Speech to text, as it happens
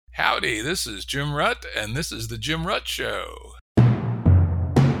Howdy, this is Jim Rutt, and this is The Jim Rutt Show.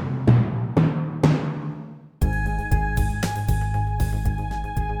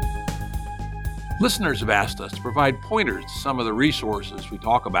 Listeners have asked us to provide pointers to some of the resources we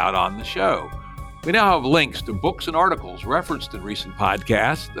talk about on the show. We now have links to books and articles referenced in recent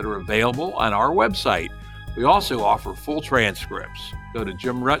podcasts that are available on our website. We also offer full transcripts. Go to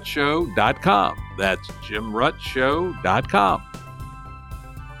jimruttshow.com. That's jimruttshow.com.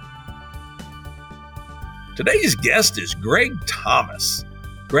 Today's guest is Greg Thomas.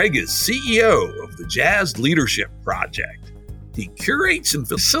 Greg is CEO of the Jazz Leadership Project. He curates and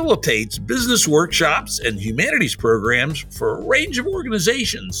facilitates business workshops and humanities programs for a range of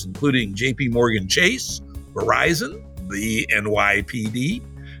organizations, including JPMorgan Chase, Verizon, the NYPD,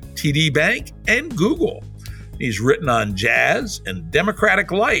 TD Bank, and Google. He's written on jazz and democratic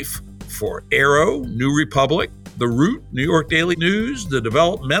life for Arrow, New Republic, The Root, New York Daily News, The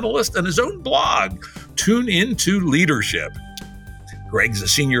Developmentalist, and his own blog, Tune Into Leadership. Greg's a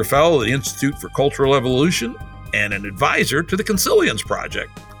senior fellow at the Institute for Cultural Evolution and an advisor to the Consilience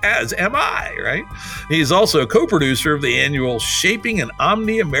Project, as am I, right? He's also a co-producer of the annual Shaping an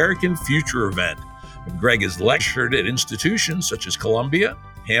Omni-American Future event. And Greg has lectured at institutions such as Columbia,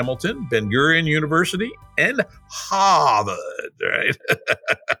 Hamilton, Gurion University, and Harvard, right?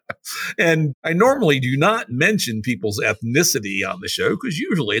 And I normally do not mention people's ethnicity on the show because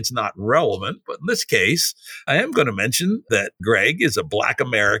usually it's not relevant. But in this case, I am going to mention that Greg is a Black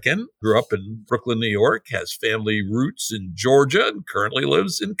American, grew up in Brooklyn, New York, has family roots in Georgia, and currently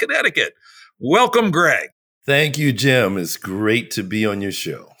lives in Connecticut. Welcome, Greg. Thank you, Jim. It's great to be on your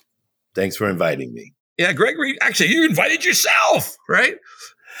show. Thanks for inviting me. Yeah, Greg, actually, you invited yourself, right?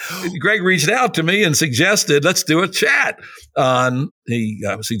 Greg reached out to me and suggested, let's do a chat on, he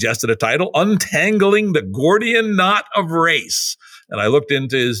suggested a title, Untangling the Gordian Knot of Race. And I looked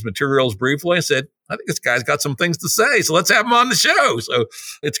into his materials briefly. I said, I think this guy's got some things to say, so let's have him on the show. So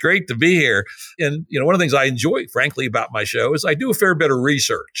it's great to be here. And, one of the things I enjoy, frankly, about my show is I do a fair bit of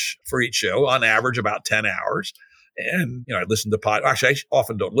research for each show, on average about 10 hours. And, I listen to actually, I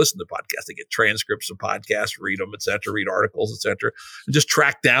often don't listen to podcasts. I get transcripts of podcasts, read them, et cetera, read articles, et cetera, and just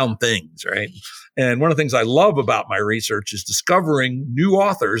track down things, right? And one of the things I love about my research is discovering new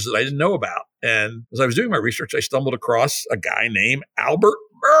authors that I didn't know about. And as I was doing my research, I stumbled across a guy named Albert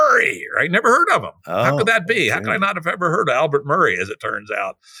Murray, right? Never heard of him. How could that be? How could I not have ever heard of Albert Murray, as it turns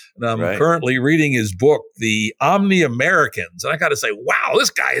out? And I'm currently reading his book, The Omni-Americans. And I got to say, wow, this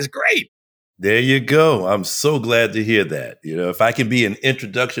guy is great. There you go. I'm so glad to hear that. If I can be an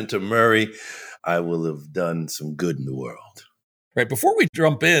introduction to Murray, I will have done some good in the world. Right. Before we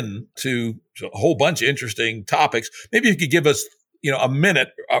jump in to a whole bunch of interesting topics, maybe you could give us, a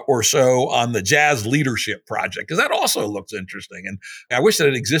minute or so on the Jazz Leadership Project, because that also looks interesting. And I wish that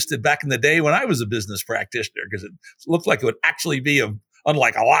it existed back in the day when I was a business practitioner, because it looked like it would actually be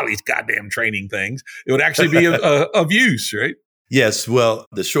unlike a lot of these goddamn training things, it would actually be of use, right? Yes. Well,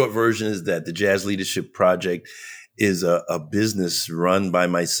 the short version is that the Jazz Leadership Project is a business run by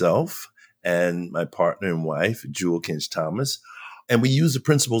myself and my partner and wife, Jewel Kinch Thomas. And we use the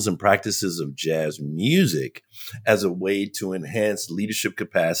principles and practices of jazz music as a way to enhance leadership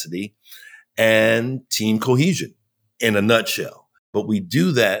capacity and team cohesion in a nutshell. But we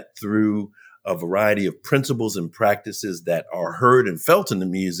do that through a variety of principles and practices that are heard and felt in the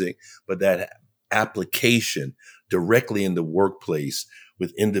music, but that application directly in the workplace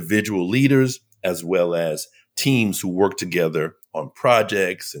with individual leaders as well as teams who work together on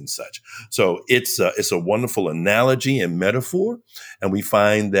projects and such. So it's a wonderful analogy and metaphor. And we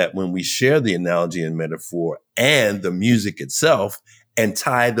find that when we share the analogy and metaphor and the music itself and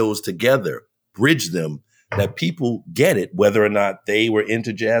tie those together, bridge them, that people get it, whether or not they were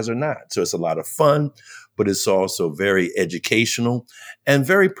into jazz or not. So it's a lot of fun, but it's also very educational and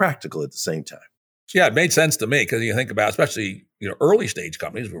very practical at the same time. Yeah, it made sense to me because you think about, especially, early stage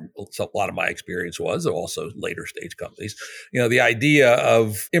companies, where a lot of my experience was, also later stage companies, the idea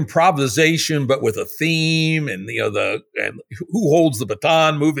of improvisation, but with a theme and, and who holds the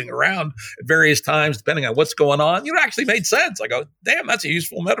baton moving around at various times, depending on what's going on, it actually made sense. I go, damn, that's a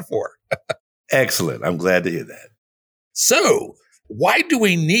useful metaphor. Excellent. I'm glad to hear that. So why do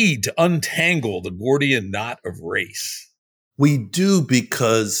we need to untangle the Gordian knot of race? We do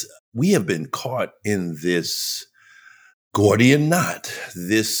because we have been caught in this Gordian knot,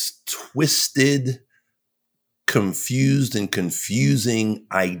 this twisted, confused and confusing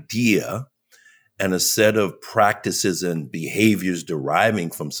idea and a set of practices and behaviors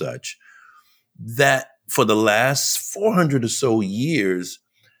deriving from such that for the last 400 or so years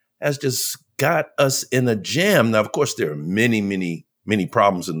has just got us in a jam. Now, of course, there are many, many many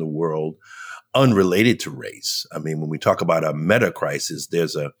problems in the world unrelated to race. I mean, when we talk about a meta crisis,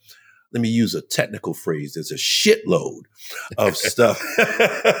 let me use a technical phrase, there's a shitload of stuff,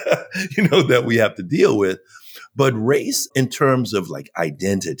 that we have to deal with. But race in terms of like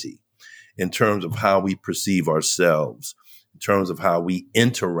identity, in terms of how we perceive ourselves, in terms of how we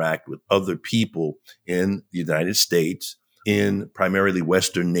interact with other people in the United States, in primarily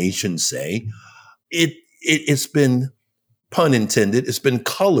Western nations, say, it's been, pun intended, it's been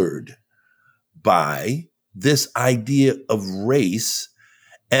colored by this idea of race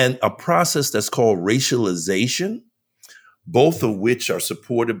and a process that's called racialization, both of which are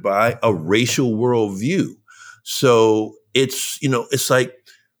supported by a racial worldview. So it's like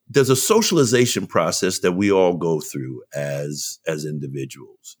there's a socialization process that we all go through as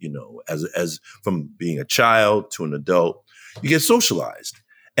individuals, as from being a child to an adult, you get socialized.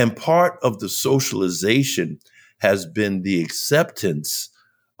 And part of the socialization has been the acceptance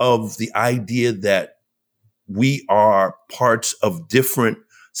of the idea that we are parts of different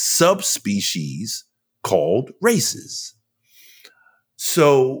subspecies called races.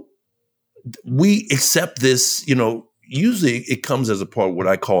 So we accept this, usually it comes as a part of what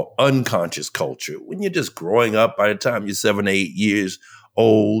I call unconscious culture. When you're just growing up, by the time you're 7, 8 years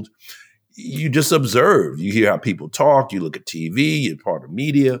old, you just observe. You hear how people talk, you look at TV, you're part of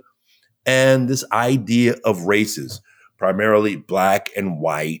media. And this idea of races, primarily black and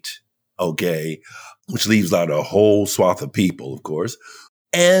white, okay, which leaves out a whole swath of people, of course.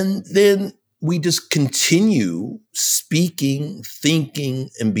 And then we just continue speaking, thinking,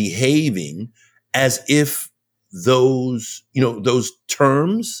 and behaving as if those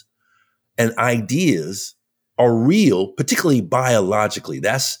terms and ideas are real, particularly biologically.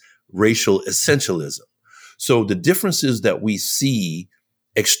 That's racial essentialism. So the differences that we see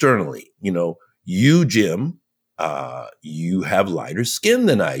externally, you, Jim, you have lighter skin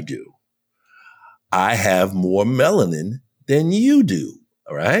than I do. I have more melanin than you do.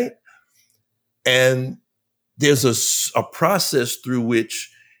 All right. And there's a process through which,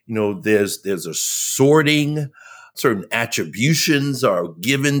 there's a sorting, certain attributions are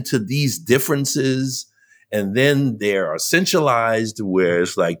given to these differences. And then they're essentialized where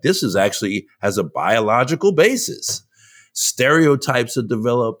it's like, this is actually has a biological basis. Stereotypes are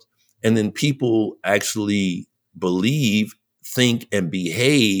developed. And then people actually believe, think, and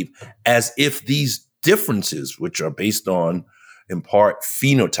behave as if these differences, which are based on, in part,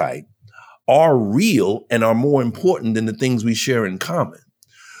 phenotype, are real and are more important than the things we share in common.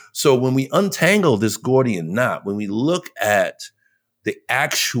 So when we untangle this Gordian knot, when we look at the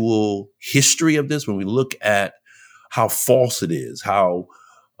actual history of this, when we look at how false it is, how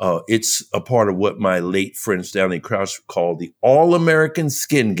it's a part of what my late friend Stanley Crouch called the all-American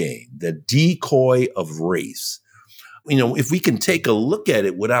skin game, the decoy of race. If we can take a look at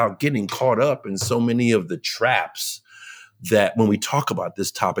it without getting caught up in so many of the traps that when we talk about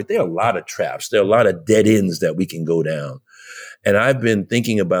this topic, there are a lot of traps. There are a lot of dead ends that we can go down. And I've been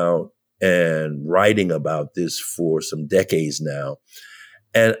thinking about and writing about this for some decades now.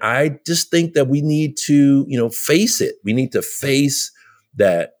 And I just think that we need to, face it. We need to face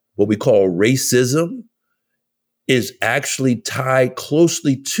that what we call racism is actually tied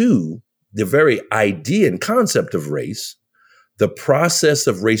closely to the very idea and concept of race, the process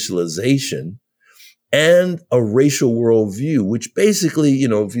of racialization, and a racial worldview, which basically,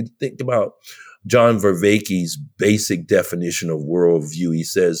 if you think about John Vervaeke's basic definition of worldview, he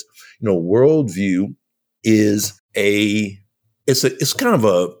says, worldview is it's kind of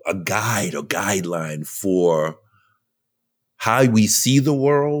a guide or guideline for how we see the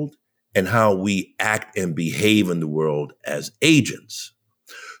world and how we act and behave in the world as agents.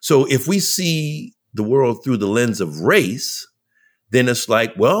 So if we see the world through the lens of race, then it's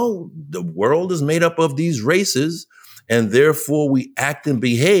like, well, the world is made up of these races, and therefore we act and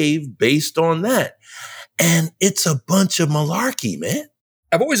behave based on that. And it's a bunch of malarkey, man.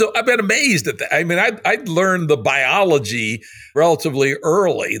 I've been amazed at that. I mean, I learned the biology relatively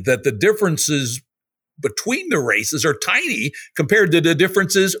early that the differences between the races are tiny compared to the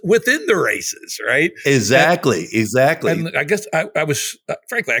differences within the races, right? Exactly. And I guess I was,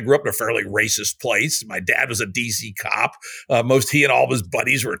 frankly, I grew up in a fairly racist place. My dad was a DC cop. He and all of his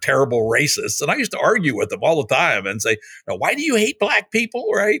buddies were terrible racists. And I used to argue with them all the time and say, why do you hate black people,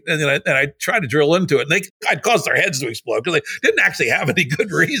 right? And then I tried to drill into it. And I'd cause their heads to explode because they didn't actually have any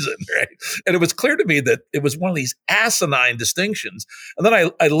good reason, right? And it was clear to me that it was one of these asinine distinctions. And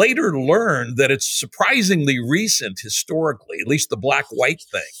then I later learned that it's surprisingly recent historically, at least the black-white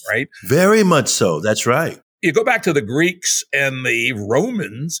thing, right? Very much so. That's right. You go back to the Greeks and the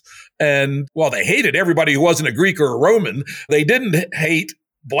Romans, and while they hated everybody who wasn't a Greek or a Roman, they didn't hate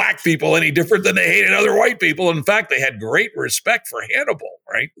Black people any different than they hated other white people. In fact, they had great respect for Hannibal,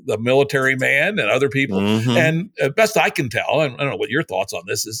 right? The military man and other people. Mm-hmm. And best I can tell, and I don't know what your thoughts on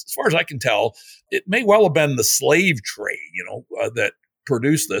this is, as far as I can tell, it may well have been the slave trade, that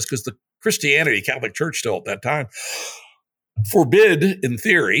produced this, because the Christianity, Catholic Church still at that time, forbid, in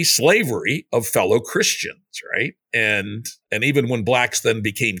theory, slavery of fellow Christians, right? And even when Blacks then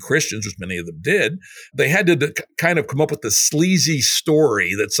became Christians, which many of them did, they had to kind of come up with this sleazy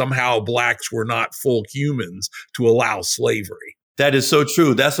story that somehow Blacks were not full humans to allow slavery. That is so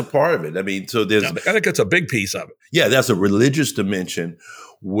true. That's a part of it. I mean, so there's... I think it's a big piece of it. Yeah, that's a religious dimension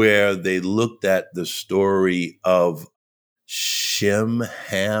where they looked at the story of Shem,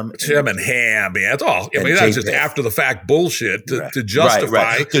 Ham. Shem and Ham, yeah, it's all. I mean, that's just after the fact bullshit to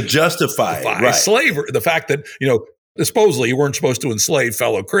justify to justify slavery. The fact that supposedly you weren't supposed to enslave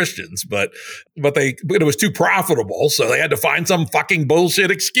fellow Christians, but it was too profitable, so they had to find some fucking bullshit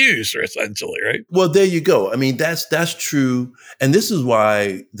excuse, essentially, right? Well, there you go. I mean, that's true, and this is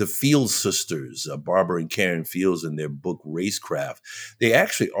why the Fields sisters, Barbara and Karen Fields, in their book Racecraft, they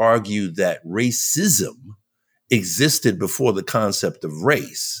actually argue that racism existed before the concept of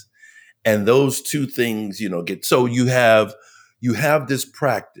race. And those two things, so you have this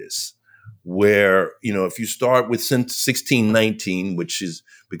practice where, if you start with 1619, which has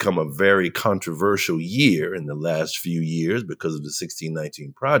become a very controversial year in the last few years because of the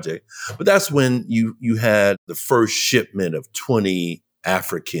 1619 project, but that's when you had the first shipment of 20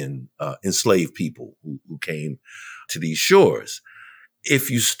 African enslaved people who came to these shores.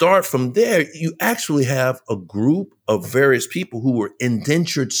 If you start from there, you actually have a group of various people who were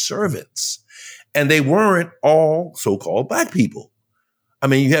indentured servants, and they weren't all so-called Black people. I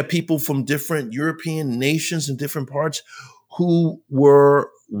mean, you had people from different European nations and different parts who were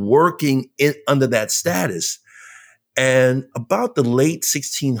working under that status. And about the late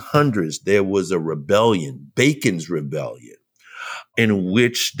 1600s, there was a rebellion, Bacon's Rebellion, in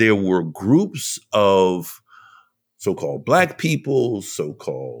which there were groups of so-called Black people,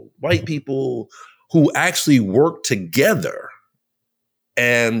 so-called white people, who actually worked together.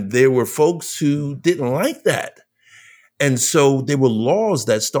 And there were folks who didn't like that. And so there were laws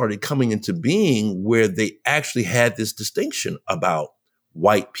that started coming into being where they actually had this distinction about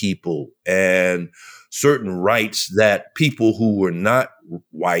white people and certain rights that people who were not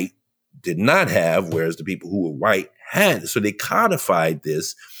white did not have, whereas the people who were white had. So they codified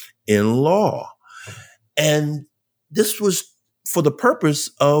this in law. And this was for the purpose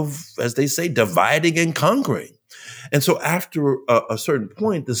of, as they say, dividing and conquering. And so after a certain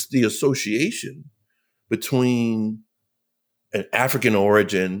point, the association between an African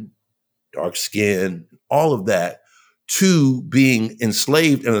origin, dark skin, all of that, to being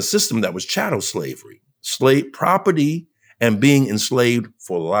enslaved in a system that was chattel slavery, slave property and being enslaved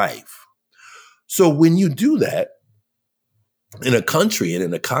for life. So when you do that in a country and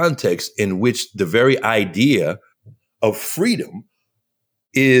in a context in which the very idea of freedom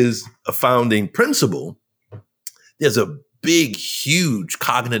is a founding principle, there's a big, huge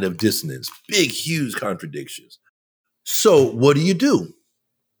cognitive dissonance, big, huge contradictions. So what do?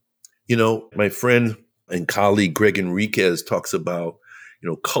 My friend and colleague Greg Enriquez talks about,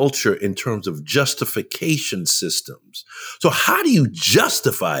 culture in terms of justification systems. So how do you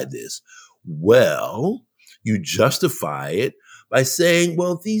justify this? Well, you justify it by saying,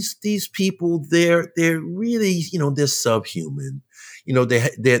 well, these people, they're really, they're subhuman.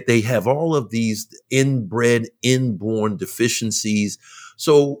 They have all of these inborn deficiencies.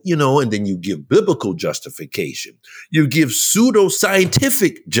 So, and then you give biblical justification. You give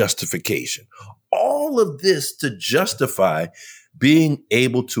pseudo-scientific justification. All of this to justify being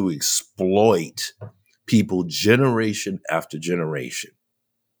able to exploit people generation after generation.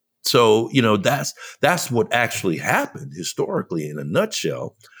 So, that's what actually happened historically in a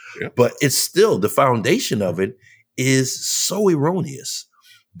nutshell. Yeah. But it's still, the foundation of it is so erroneous,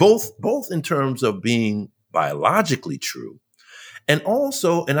 both in terms of being biologically true and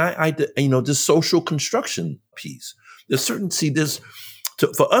also, this social construction piece. There's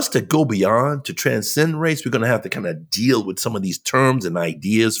for us to go beyond, to transcend race, we're going to have to kind of deal with some of these terms and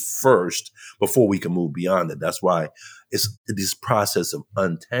ideas first before we can move beyond it. That's why it's this process of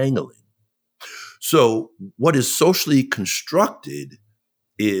untangling. So what is socially constructed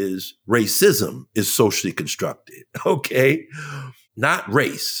is racism is socially constructed, okay? Not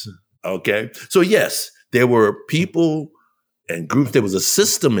race, okay? So yes, there were people and groups, there was a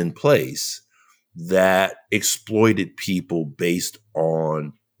system in place that exploited people based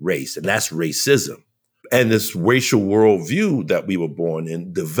on race, and that's racism. And this racial worldview that we were born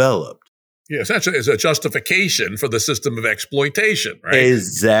in developed. Yeah, essentially is a justification for the system of exploitation, right?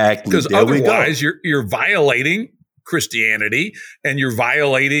 Exactly. Because otherwise you're violating Christianity and you're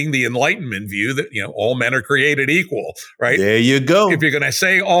violating the Enlightenment view that, all men are created equal, right? There you go. If you're going to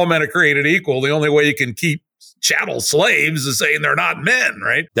say all men are created equal, the only way you can keep chattel slaves is saying they're not men,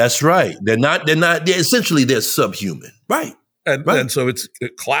 right? That's right. Essentially they're subhuman. Right. And so it's a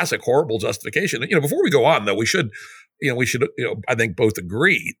classic horrible justification. Before we go on though, we should, I think both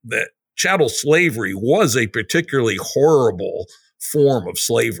agree that chattel slavery was a particularly horrible form of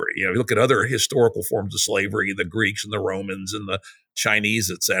slavery. You look at other historical forms of slavery, the Greeks and the Romans and the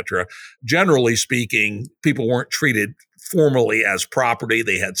Chinese, etc. Generally speaking, people weren't treated formally as property.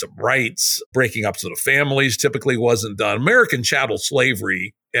 They had some rights. Breaking up to the families typically wasn't done. American chattel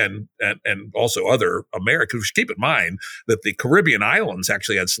slavery and also other Americans. Keep in mind that the Caribbean islands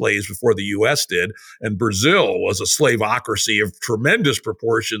actually had slaves before the U.S. did, and Brazil was a slaveocracy of tremendous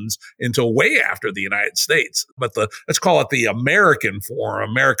proportions until way after the United States. But let's call it the American form,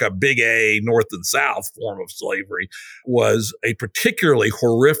 America big A, North and South form of slavery, was a particularly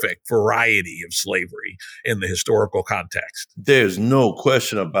horrific variety of slavery in the historical context. There's no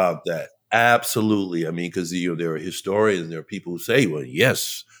question about that. Absolutely. I mean, because there are historians, there are people who say, well,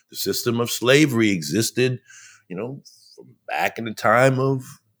 yes, the system of slavery existed, from back in the time of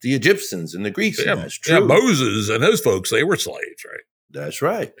the Egyptians and the Greeks. Yeah, that's true. Yeah, Moses and those folks, they were slaves, right? That's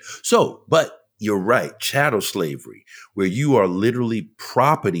right. So, but you're right, chattel slavery, where you are literally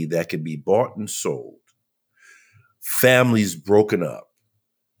property that can be bought and sold, families broken up,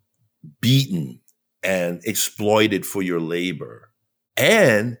 beaten, and exploited for your labor,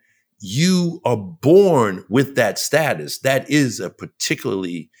 and you are born with that status. That is a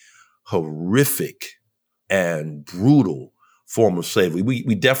particularly horrific and brutal form of slavery.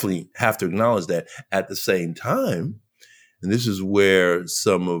 We definitely have to acknowledge that. At the same time, and this is where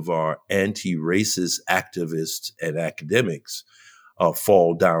some of our anti-racist activists and academics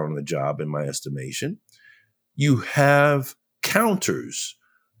fall down on the job, in my estimation, you have counters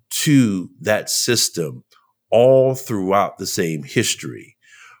to that system all throughout the same history.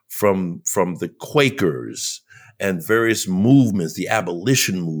 From the Quakers and various movements, the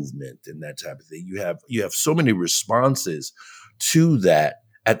abolition movement and that type of thing. You have so many responses to that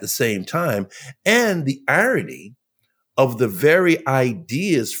at the same time. And the irony of the very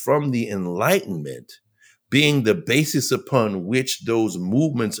ideas from the Enlightenment being the basis upon which those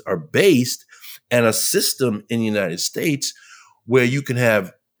movements are based, and a system in the United States where you can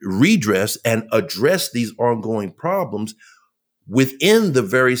have redress and address these ongoing problems within the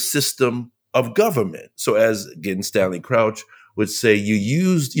very system of government. So as, again, Stanley Crouch would say, you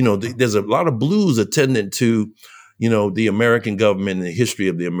used, there's a lot of blues attendant to, the American government and the history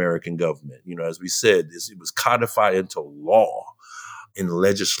of the American government. As we said, it was codified into law in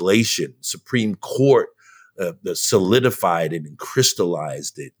legislation. Supreme Court solidified it and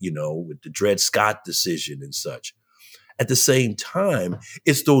crystallized it, with the Dred Scott decision and such. At the same time,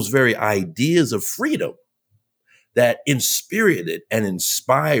 it's those very ideas of freedom that inspirited and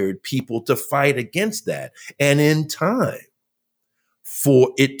inspired people to fight against that. And in time,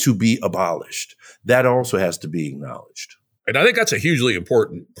 for it to be abolished, that also has to be acknowledged. And I think that's a hugely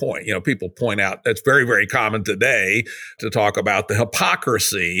important point. People point out that's very, very common today to talk about the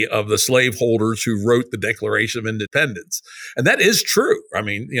hypocrisy of the slaveholders who wrote the Declaration of Independence. And that is true. I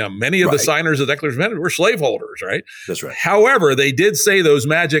mean, many of the signers of the Declaration of Independence were slaveholders, right? That's right. However, they did say those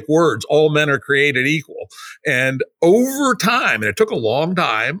magic words, all men are created equal. And over time, and it took a long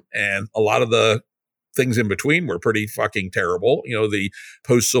time, and a lot of the things in between were pretty fucking terrible. The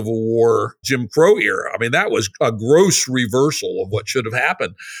post-Civil War Jim Crow era. I mean, that was a gross reversal of what should have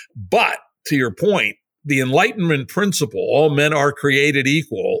happened. But to your point, the Enlightenment principle, all men are created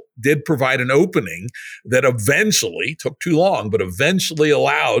equal, did provide an opening that eventually, took too long, but eventually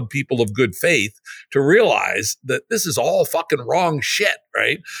allowed people of good faith to realize that this is all fucking wrong shit,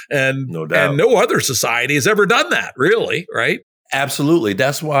 right? And no doubt. And no other society has ever done that, really, right? Absolutely.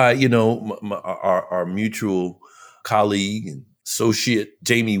 That's why, our mutual colleague and associate,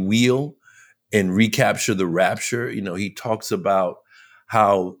 Jamie Wheel, in Recapture the Rapture, he talks about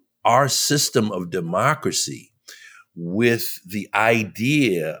how our system of democracy, with the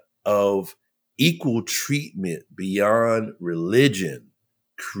idea of equal treatment beyond religion,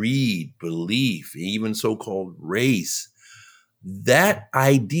 creed, belief, even so-called race, that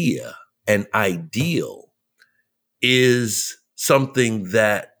idea and ideal is something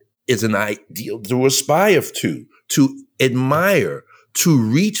that is an ideal to aspire to admire, to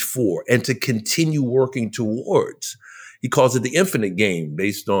reach for, and to continue working towards. He calls it the infinite game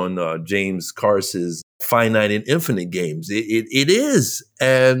based on James Carson's finite and infinite games. It is.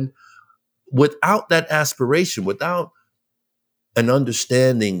 And without that aspiration, without an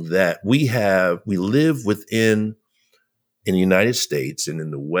understanding that we live within, in the United States and in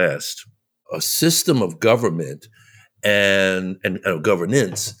the West, a system of government and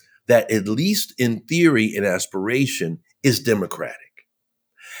governance that, at least in theory and aspiration, is democratic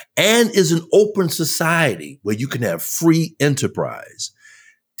and is an open society where you can have free enterprise.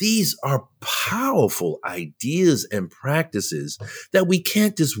 These are powerful ideas and practices that we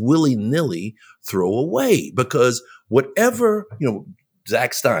can't just willy-nilly throw away, because whatever,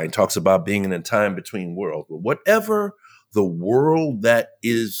 Zach Stein talks about being in a time between worlds, but whatever the world that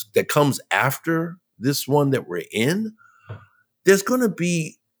comes after this one that we're in, there's going to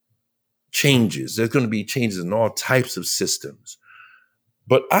be changes. There's going to be changes in all types of systems.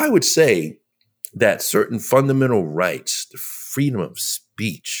 But I would say that certain fundamental rights, the freedom of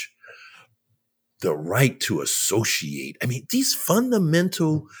speech, the right to associate, these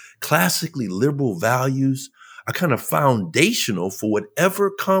fundamental, classically liberal values are kind of foundational for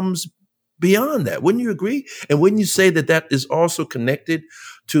whatever comes beyond that. Wouldn't you agree? And wouldn't you say that that is also connected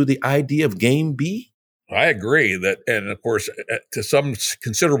to the idea of game B? I agree that, and of course, to some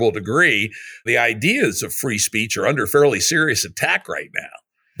considerable degree, the ideas of free speech are under fairly serious attack right now.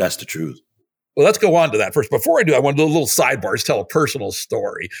 That's the truth. Well, let's go on to that first. Before I do, I want to do a little sidebar to tell a personal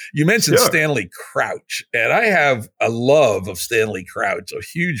story. You mentioned Sure. Stanley Crouch, and I have a love of Stanley Crouch, a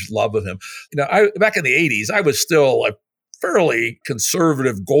huge love of him. Back in the 80s, I was still a fairly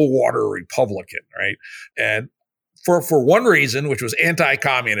conservative Goldwater Republican, right? And for one reason, which was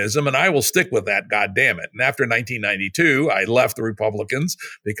anti-communism, and I will stick with that, God damn it. And after 1992, I left the Republicans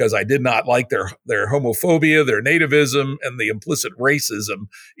because I did not like their homophobia, their nativism, and the implicit racism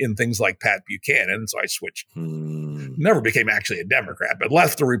in things like Pat Buchanan. And so I switched. Never became actually a Democrat, but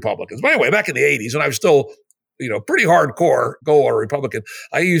left the Republicans. But anyway, back in the 80s, when I was still pretty hardcore Goldwater Republican,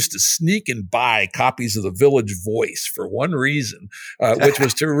 I used to sneak and buy copies of the Village Voice for one reason, which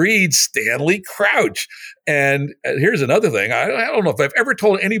was to read Stanley Crouch. And here's another thing. I don't know if I've ever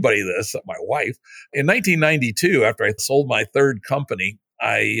told anybody this, my wife. In 1992, after I sold my third company,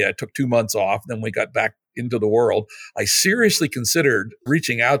 I took 2 months off. Then we got back into the world. I seriously considered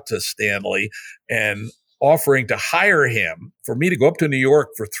reaching out to Stanley and offering to hire him for me to go up to New York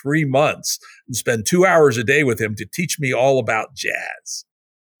for 3 months and spend 2 hours a day with him to teach me all about jazz.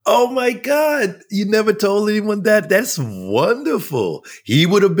 Oh my God. You never told anyone that? That's wonderful. He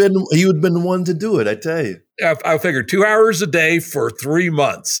would have been the one to do it, I tell you. I figured 2 hours a day for 3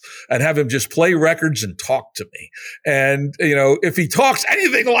 months and have him just play records and talk to me. And, if he talks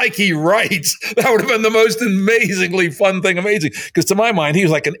anything like he writes, that would have been the most amazingly fun thing. Amazing. Because to my mind, he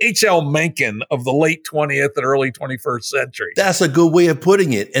was like an H.L. Mencken of the late 20th and early 21st century. That's a good way of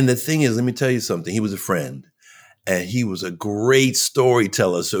putting it. And the thing is, let me tell you something. He was a friend. And he was a great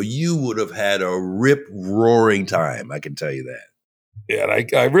storyteller. So you would have had a rip-roaring time. I can tell you that. Yeah,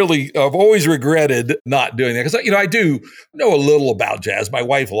 and I've always regretted not doing that. Because, I do know a little about jazz, my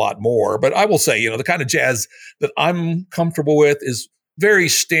wife a lot more. But I will say, the kind of jazz that I'm comfortable with is very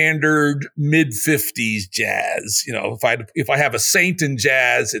standard mid-50s jazz. If I have a saint in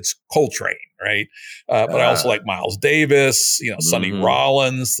jazz, it's Coltrane, right? But I also like Miles Davis, Sonny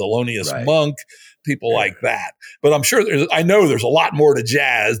Rollins, Thelonious Monk, people like that. But I'm sure I know there's a lot more to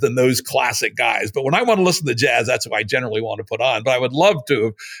jazz than those classic guys. But when I want to listen to jazz, that's what I generally want to put on. But I would love to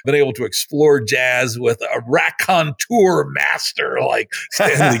have been able to explore jazz with a raconteur master like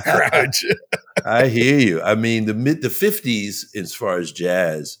Stanley Crouch. I hear you. The 50s, as far as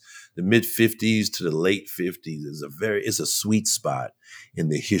jazz, the mid 50s to the late 50s is a sweet spot in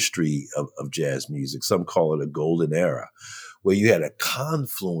the history of jazz music. Some call it a golden era, where you had a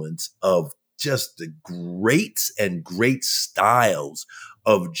confluence of just the greats and great styles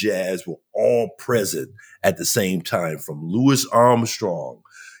of jazz were all present at the same time, from Louis Armstrong,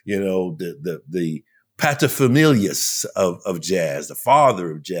 the paterfamilias of jazz, the father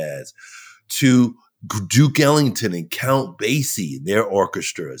of jazz, to Duke Ellington and Count Basie and their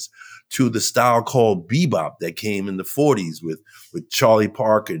orchestras, to the style called bebop that came in the 40s with Charlie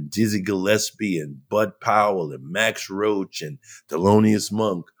Parker and Dizzy Gillespie and Bud Powell and Max Roach and Thelonious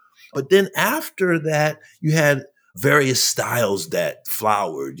Monk. But then after that, you had various styles that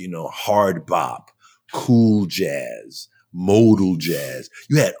flowered, hard bop, cool jazz, modal jazz.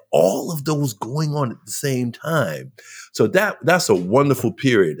 You had all of those going on at the same time. So that's a wonderful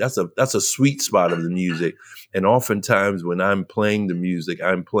period. That's a sweet spot of the music. And oftentimes when I'm playing the music,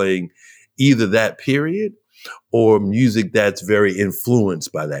 I'm playing either that period or music that's very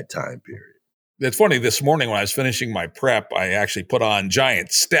influenced by that time period. It's funny, this morning when I was finishing my prep, I actually put on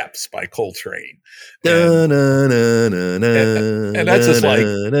Giant Steps by Coltrane. And that's just like,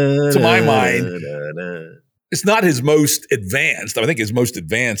 to my mind, it's not his most advanced. I think his most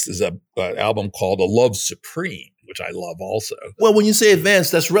advanced is an album called A Love Supreme, which I love also. Well, when you say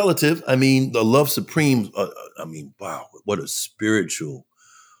advanced, that's relative. I mean, the Love Supreme, wow, what a spiritual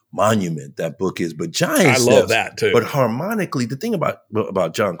monument that book is. But Giant Steps, love that too. But harmonically, the thing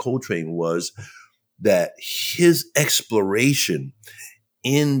about John Coltrane was that his exploration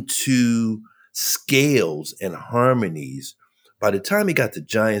into scales and harmonies, by the time he got to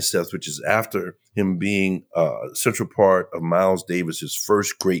Giant Steps, which is after him being a central part of Miles Davis's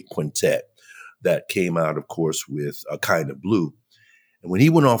first great quintet that came out, of course, with A Kind of Blue. And when he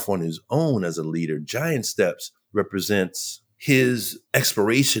went off on his own as a leader, Giant Steps represents his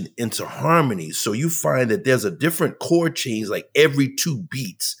exploration into harmony. So you find that there's a different chord change like every 2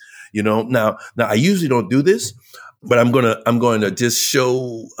 beats. Now I usually don't do this, but I'm going to just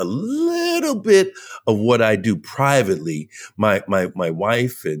show a little bit of what I do privately. My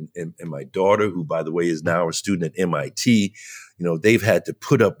wife and my daughter, who by the way is now a student at MIT, they've had to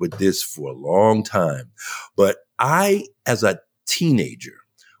put up with this for a long time. But I, as a teenager,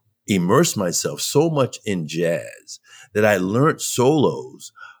 immersed myself so much in jazz that I learned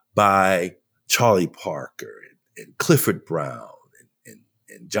solos by Charlie Parker and Clifford Brown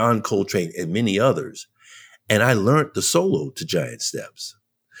and John Coltrane and many others. And I learned the solo to Giant Steps.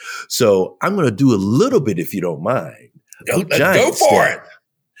 So I'm going to do a little bit, if you don't mind. Go for it.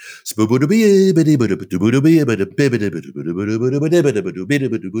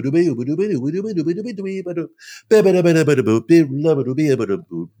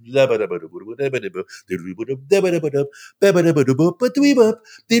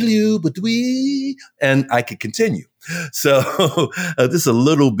 And I could continue. So this is a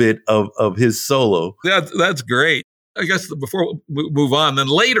little bit of his solo. That's great. I guess before we move on, then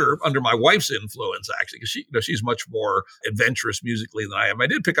later, under my wife's influence, actually, because she's much more adventurous musically than I am, I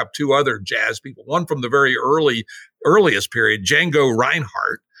did pick up 2 other jazz people. One from the very earliest period, Django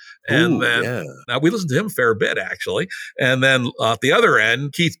Reinhardt, and now we listened to him a fair bit actually. And then at the other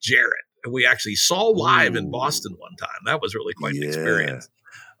end, Keith Jarrett, we actually saw live in Boston one time. That was really quite an experience.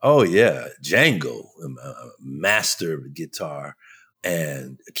 Oh yeah, Django, master of guitar.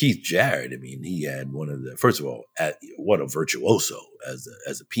 And Keith Jarrett, I mean, he had one of the, first of all, what a virtuoso as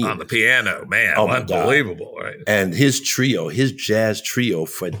a pianist. On the piano, man. Oh, unbelievable, right? And his jazz trio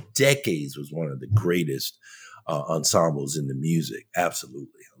for decades was one of the greatest ensembles in the music.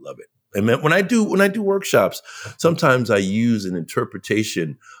 Absolutely. I love it. And when I do workshops, sometimes I use an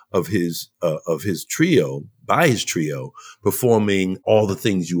interpretation of his trio, by his trio, performing All the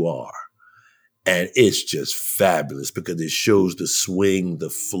Things You Are. And it's just fabulous because it shows the swing,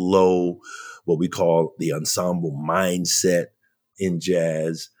 the flow, what we call the ensemble mindset in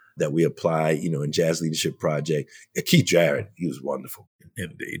jazz that we apply, in Jazz Leadership Project. Keith Jarrett, he was wonderful.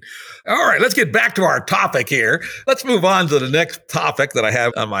 Indeed. All right, let's get back to our topic here. Let's move on to the next topic that I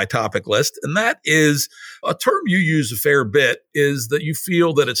have on my topic list. And that is a term you use a fair bit, is that you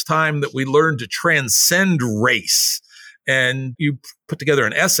feel that it's time that we learn to transcend race. And you put together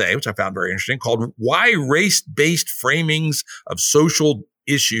an essay, which I found very interesting, called Why Race-Based Framings of Social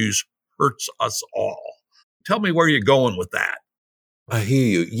Issues Hurts Us All. Tell me where you're going with that. I hear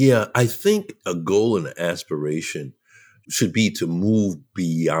you. Yeah, I think a goal and an aspiration should be to move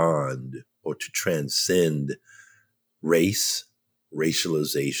beyond or to transcend race,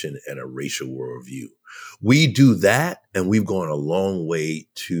 racialization, and a racial worldview. We do that, and we've gone a long way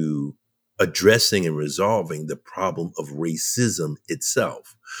to addressing and resolving the problem of racism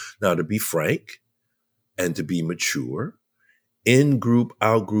itself. Now, to be frank and to be mature, in-group,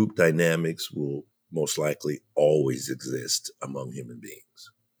 out-group dynamics will most likely always exist among human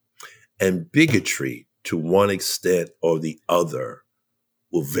beings. And bigotry, to one extent or the other,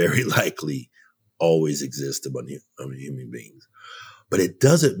 will very likely always exist among human beings. But it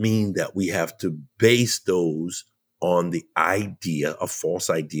doesn't mean that we have to base those on the idea, a false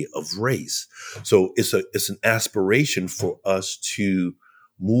idea of race. So it's an aspiration for us to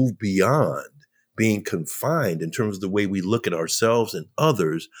move beyond being confined in terms of the way we look at ourselves and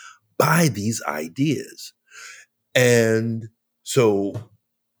others by these ideas. And so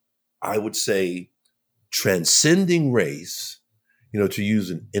I would say transcending race, to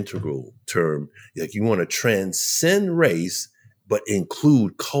use an integral term, like you want to transcend race, but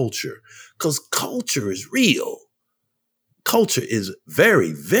include culture, because culture is real. Culture is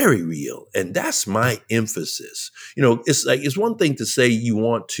very, very real. And that's my emphasis. It's one thing to say you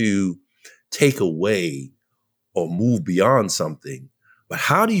want to take away or move beyond something, But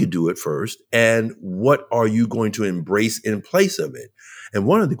how do you do it first? And what are you going to embrace in place of it? And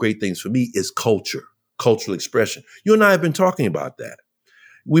one of the great things for me is culture, cultural expression. You and I have been talking about that.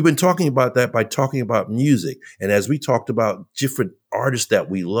 We've been talking about that by talking about music. And as we talked about different artists that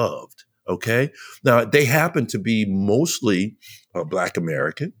we loved, okay? Now, they happen to be mostly Black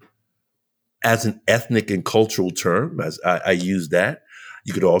American as an ethnic and cultural term, as I use that.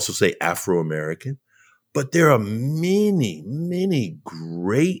 You could also say Afro-American. But there are many, many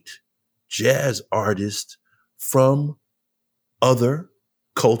great jazz artists from other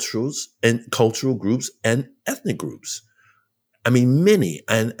cultures and cultural groups and ethnic groups. I mean, many.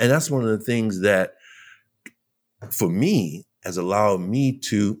 And that's one of the things that, for me, has allowed me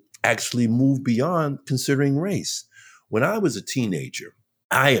to actually move beyond considering race. When I was a teenager,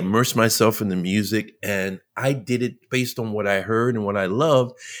 I immersed myself in the music, and I did it based on what I heard and what I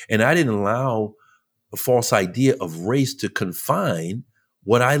loved. And I didn't allow a false idea of race to confine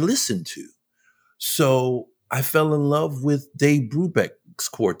what I listened to. So I fell in love with Dave Brubeck's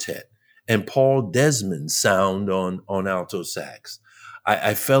quartet and Paul Desmond's sound on alto sax.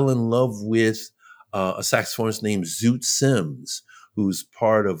 I fell in love with a saxophonist named Zoot Sims, who's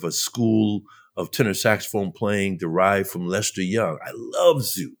part of a school of tenor saxophone playing derived from Lester Young. I love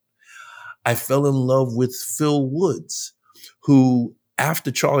Zoot. I fell in love with Phil Woods, who,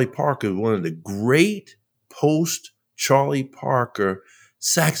 after Charlie Parker, one of the great post-Charlie Parker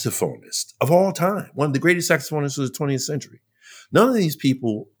saxophonists of all time, one of the greatest saxophonists of the 20th century. None of these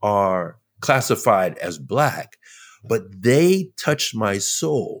people are classified as Black, but they touched my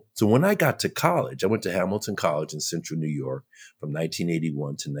soul. So when I got to college, I went to Hamilton College in Central New York from 1981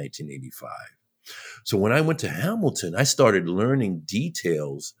 to 1985. So when I went to Hamilton, I started learning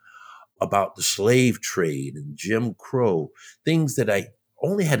details about the slave trade and Jim Crow, things that I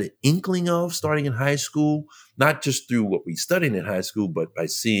only had an inkling of starting in high school, not just through what we studied in high school, but by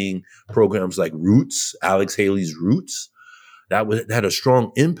seeing programs like Roots, Alex Haley's Roots. That had a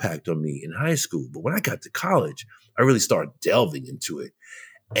strong impact on me in high school. But when I got to college, I really started delving into it.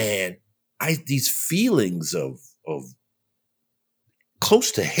 And these feelings of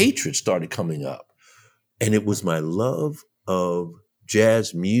close to hatred started coming up. And it was my love of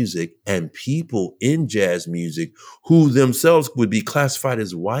jazz music and people in jazz music who themselves would be classified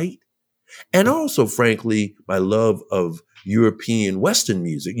as white. And also, frankly, my love of European Western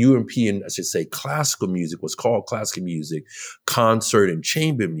music, European, I should say, classical music, what's called classical music, concert and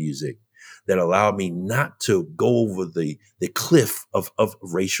chamber music, that allowed me not to go over the cliff of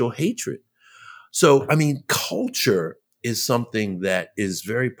racial hatred. So, I mean, culture is something that is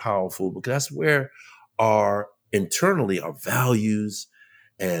very powerful, because that's where internally our values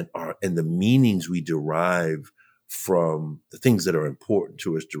and the meanings we derive from, the things that are important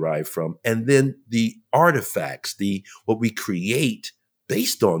to us derive from, and then the artifacts, what we create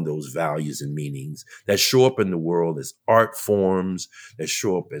based on those values and meanings that show up in the world as art forms, that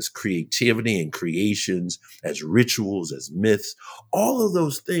show up as creativity and creations, as rituals, as myths. All of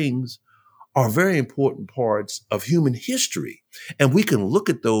those things are very important parts of human history. And we can look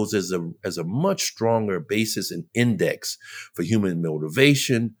at those as a much stronger basis and index for human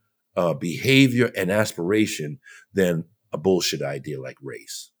motivation, behavior, and aspiration than a bullshit idea like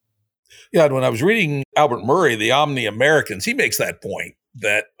race. Yeah, and when I was reading Albert Murray, the Omni-Americans, he makes that point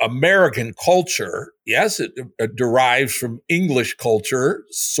that American culture, yes, it derives from English culture,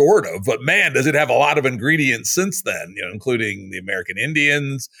 sort of, but man, does it have a lot of ingredients since then, including the American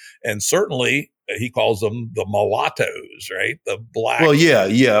Indians, and certainly he calls them the mulattoes, right? The black. Well, yeah.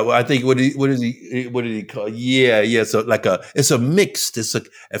 Well, I think what did he call? Yeah. So it's a mixed.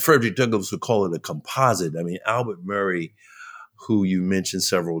 Frederick Douglass would call it a composite. I mean, Albert Murray, who you mentioned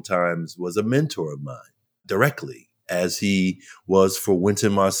several times, was a mentor of mine directly, as he was for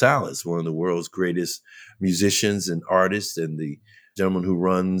Wynton Marsalis, one of the world's greatest musicians and artists, and the gentleman who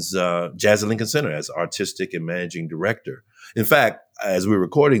runs Jazz at Lincoln Center as artistic and managing director. In fact, as we're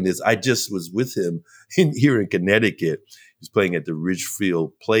recording this, I just was with him here in Connecticut. He was playing at the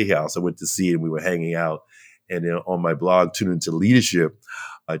Ridgefield Playhouse. I went to see him. We were hanging out. And then on my blog, Tune Into Leadership,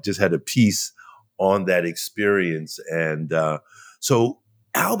 I just had a piece on that experience. And so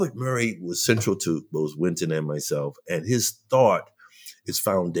Albert Murray was central to both Wynton and myself, and his thought is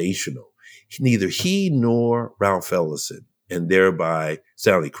foundational. Neither he nor Ralph Ellison, and thereby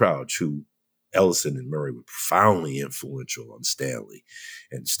Stanley Crouch, who Ellison and Murray were profoundly influential on Stanley.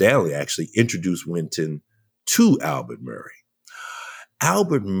 And Stanley actually introduced Wynton to Albert Murray.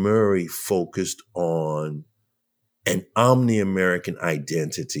 Albert Murray focused on an Omni-American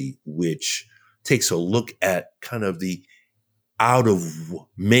identity, which takes a look at kind of the out of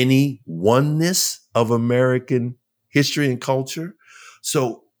many oneness of American history and culture.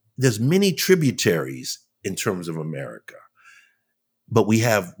 So there's many tributaries in terms of America, but we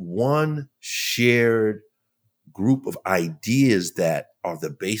have one shared group of ideas that are the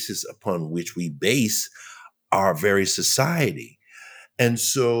basis upon which we base our very society. And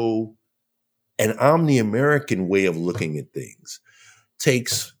so an Omni-American way of looking at things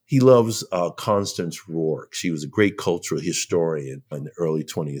he loves Constance Rourke. She was a great cultural historian in the early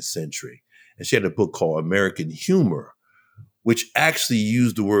 20th century. And she had a book called American Humor, which actually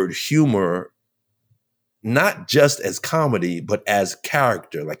used the word humor not just as comedy, but as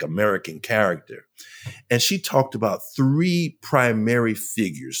character, like American character. And she talked about three primary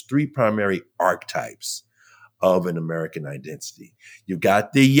figures, three primary archetypes of an American identity. You've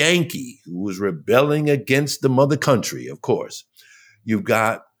got the Yankee, who was rebelling against the mother country, of course. You've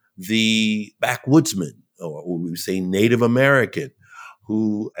got the backwoodsman, or we say Native American,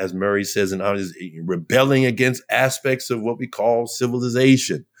 who, as Murray says in others, rebelling against aspects of what we call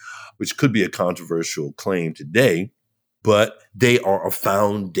civilization, which could be a controversial claim today, but they are a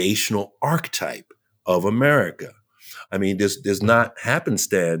foundational archetype of America. I mean, there's not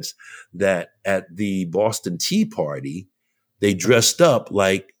happenstance that at the Boston Tea Party, they dressed up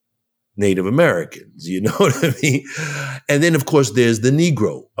like Native Americans, you know what I mean? And then, of course, there's the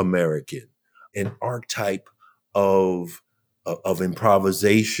Negro American, an archetype of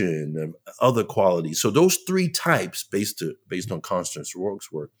improvisation and other qualities. So those three types, based on Constance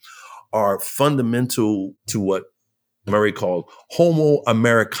Rourke's work, are fundamental to what Murray called Homo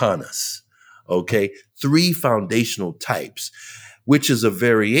Americanus. Okay, three foundational types, which is a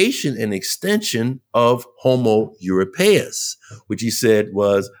variation and extension of Homo Europaeus, which he said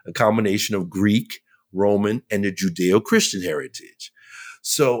was a combination of Greek, Roman, and the Judeo-Christian heritage.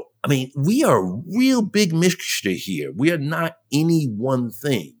 So, I mean, we are a real big mixture here. We are not any one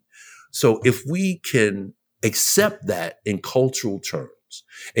thing. So if we can accept that in cultural terms,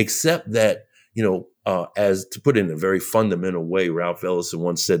 accept that, as to put it in a very fundamental way, Ralph Ellison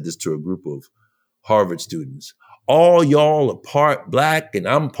once said this to a group of Harvard students, all y'all are part black and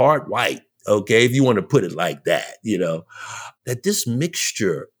I'm part white. Okay. If you want to put it like that, that this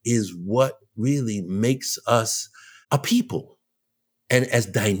mixture is what really makes us a people and as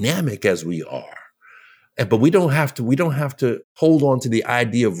dynamic as we are. But we don't have to hold on to the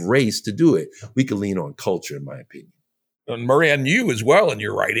idea of race to do it. We can lean on culture, in my opinion. And Murray, and you as well in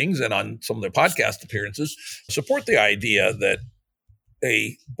your writings and on some of the podcast appearances, support the idea that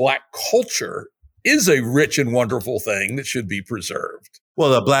a Black culture is a rich and wonderful thing that should be preserved.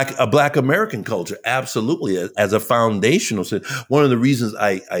 Well, a Black American culture, absolutely, as a foundational. One of the reasons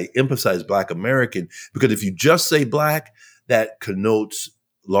I emphasize Black American, because if you just say Black, that connotes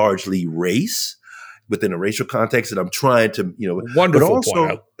largely race within a racial context. And I'm trying to, wonderful but also,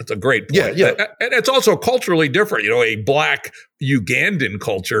 point. That's a great point. Yeah. And it's also culturally different. A Black Ugandan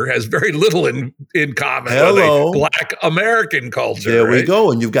culture has very little in common with a Black American culture. There we go.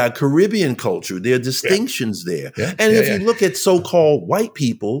 And you've got Caribbean culture. There are distinctions there. Yeah. And if you look at so-called white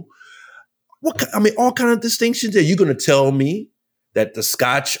people, all kind of distinctions there. You're going to tell me that the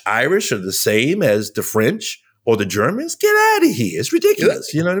Scotch Irish are the same as the French or the Germans? Get out of here. It's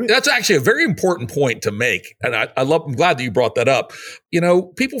ridiculous. You know what I mean? That's actually a very important point to make. And I'm glad that you brought that up.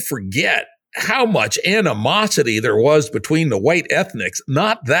 People forget how much animosity there was between the white ethnics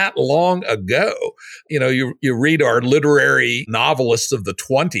not that long ago. You read our literary novelists of the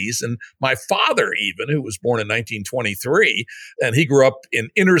 20s, and my father even, who was born in 1923, and he grew up in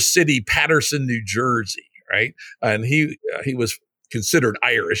inner city Paterson, New Jersey, right? And he was considered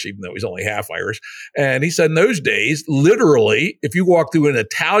Irish, even though he's only half Irish. And he said in those days, literally, if you walk through an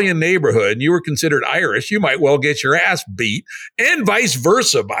Italian neighborhood and you were considered Irish, you might well get your ass beat, and vice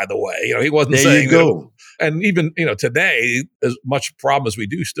versa, by the way. He wasn't there saying you go. And even, today, as much problem as we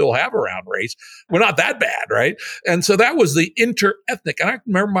do still have around race, we're not that bad, right? And so that was the inter-ethnic. And I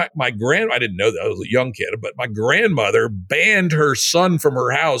remember I didn't know that, I was a young kid, but my grandmother banned her son from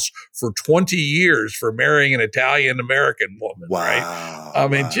her house for 20 years for marrying an Italian-American woman, right? I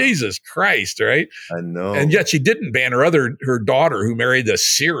mean, Jesus Christ, right? I know. And yet she didn't ban her daughter who married a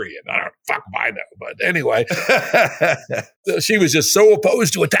Syrian. I know, but anyway, she was just so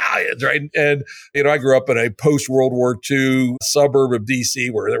opposed to Italians, right? And, I grew up in a post-World War II suburb of D.C.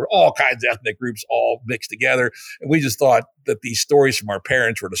 where there were all kinds of ethnic groups all mixed together. And we just thought that these stories from our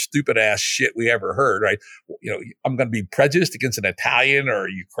parents were the stupid-ass shit we ever heard, right? I'm going to be prejudiced against an Italian or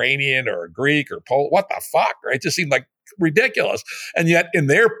a Ukrainian or a Greek or Polish. What the fuck, right? It just seemed like ridiculous. And yet in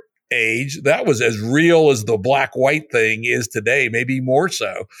their age, that was as real as the black-white thing is today, maybe more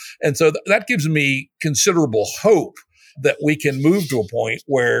so. And so that gives me considerable hope that we can move to a point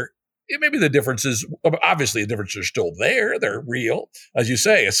where maybe the differences, obviously the differences are still there. They're real. As you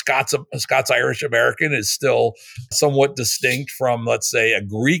say, a Scots-Irish American is still somewhat distinct from, let's say, a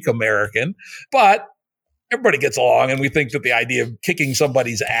Greek American, but everybody gets along, and we think that the idea of kicking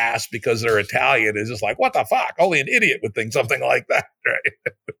somebody's ass because they're Italian is just like, what the fuck? Only an idiot would think something like that, right?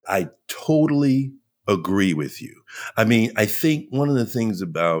 I totally agree with you. I mean, I think one of the things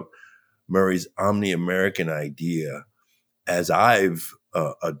about Murray's Omni-American idea, as I've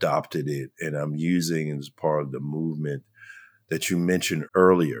adopted it and I'm using as part of the movement that you mentioned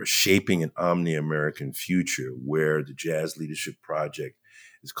earlier, shaping an Omni-American future, where the Jazz Leadership Project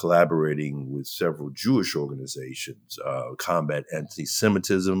is collaborating with several Jewish organizations, Combat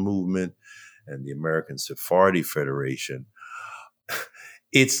Anti-Semitism Movement and the American Sephardi Federation.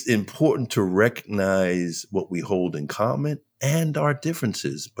 It's important to recognize what we hold in common and our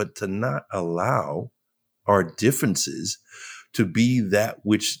differences, but to not allow our differences to be that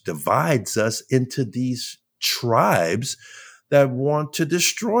which divides us into these tribes that want to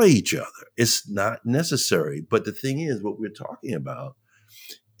destroy each other. It's not necessary. But the thing is, what we're talking about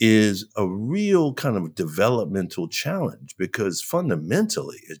is a real kind of developmental challenge, because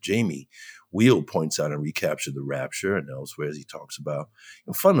fundamentally, as Jamie Wheel points out in Recapture the Rapture and elsewhere, as he talks about,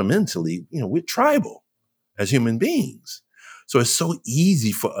 fundamentally, we're tribal as human beings. So it's so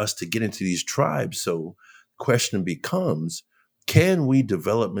easy for us to get into these tribes. So the question becomes, can we,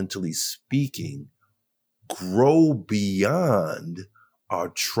 developmentally speaking, grow beyond our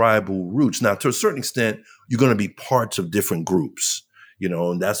tribal roots? Now, to a certain extent, you're going to be parts of different groups,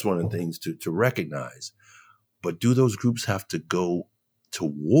 and that's one of the things to recognize. But do those groups have to go to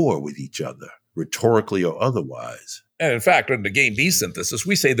war with each other, rhetorically or otherwise? And in fact, in the Game B synthesis,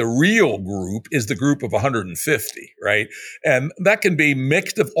 we say the real group is the group of 150, right? And that can be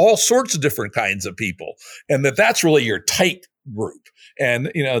mixed of all sorts of different kinds of people. And that's really your tight group.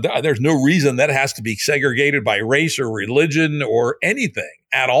 And, there's no reason that has to be segregated by race or religion or anything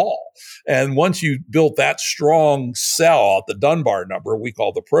at all. And once you built that strong cell at the Dunbar number, we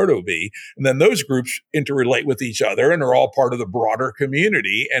call the proto-B, and then those groups interrelate with each other and are all part of the broader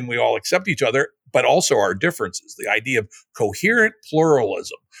community, and we all accept each other, but also our differences, the idea of coherent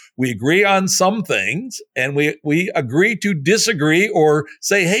pluralism. We agree on some things, and we agree to disagree or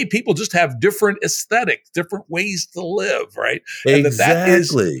say, hey, people just have different aesthetics, different ways to live, right?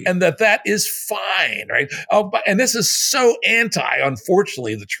 Exactly. And that is fine, right? And this is so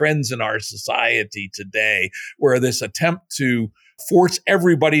unfortunately, the trends in our society today, where this attempt to force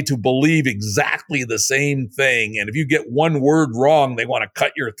everybody to believe exactly the same thing. And if you get one word wrong, they want to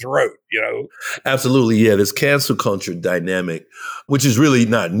cut your throat, Absolutely. Yeah. This cancel culture dynamic, which is really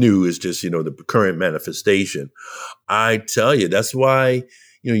not new, is just, the current manifestation. I tell you, that's why,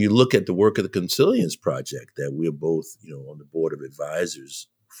 you look at the work of the Consilience Project that we're both, on the board of advisors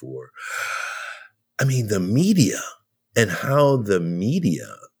for. I mean, the media and how the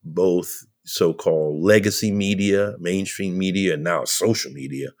media, both so-called legacy media, mainstream media, and now social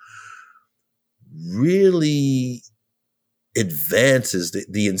media, really advances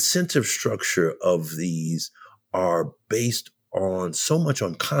the incentive structure of these are based on so much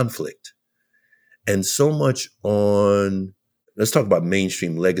on conflict and so much on, let's talk about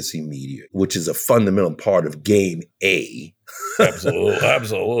mainstream legacy media, which is a fundamental part of game A.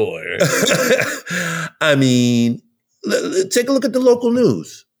 Absolutely. I mean, take a look at the local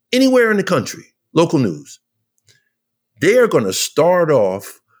news. Anywhere in the country, local news, they are going to start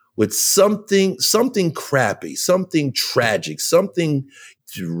off with something crappy, something tragic, something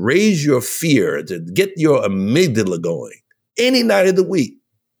to raise your fear, to get your amygdala going any night of the week.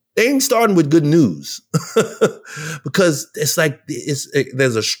 They ain't starting with good news because it's like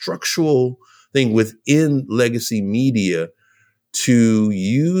there's a structural thing within legacy media to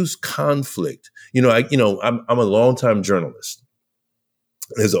use conflict. I'm a longtime journalist.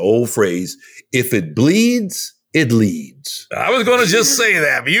 There's an old phrase, if it bleeds, it leads. I was going to just say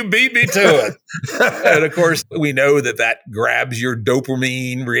that, but you beat me to it. And of course, we know that grabs your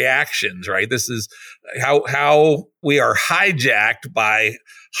dopamine reactions, right? This is how we are hijacked by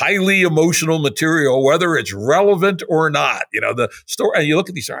highly emotional material, whether it's relevant or not. The story, and you look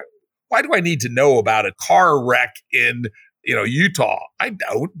at these, why do I need to know about a car wreck in Utah? I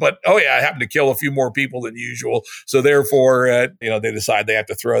don't, but I happen to kill a few more people than usual. So therefore, they decide they have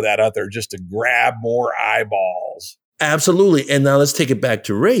to throw that out there just to grab more eyeballs. Absolutely. And now let's take it back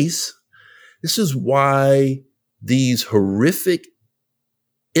to race. This is why these horrific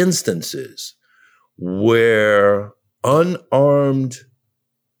instances where unarmed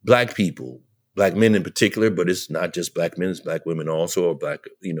Black people, Black men in particular, but it's not just Black men, it's Black women also, or Black,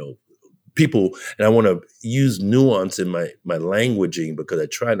 people, and I want to use nuance in my languaging because I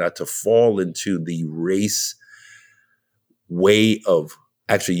try not to fall into the race way of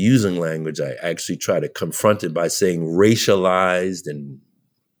actually using language. I actually try to confront it by saying racialized and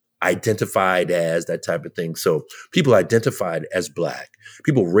identified as, that type of thing. So people identified as Black,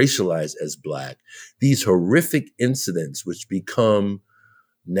 people racialized as Black, these horrific incidents which become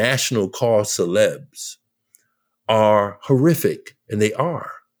national cause celebs are horrific, and they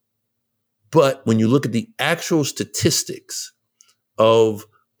are. But when you look at the actual statistics of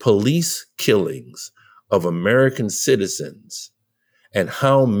police killings of American citizens and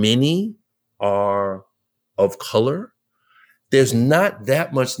how many are of color, there's not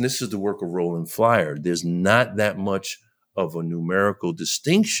that much, and this is the work of Roland Flyer, there's not that much of a numerical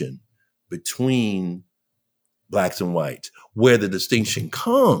distinction between Blacks and whites. Where the distinction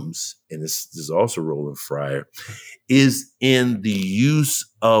comes, and this is also Roland Fryer, is in the use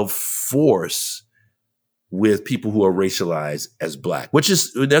of force with people who are racialized as Black,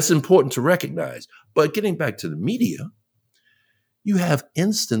 that's important to recognize. But getting back to the media, you have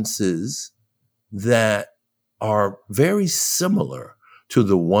instances that are very similar to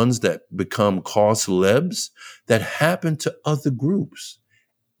the ones that become cause celebs that happen to other groups,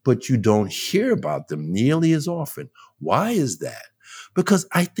 but you don't hear about them nearly as often. Why is that? Because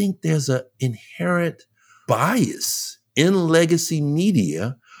I think there's an inherent bias in legacy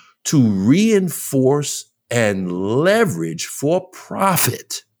media to reinforce and leverage for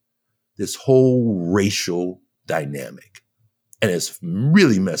profit this whole racial dynamic. And it's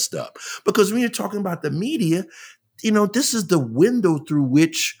really messed up because when you're talking about the media, this is the window through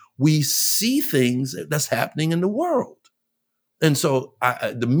which we see things that's happening in the world. And so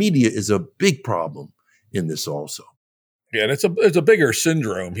the media is a big problem in this also. Yeah, and it's a bigger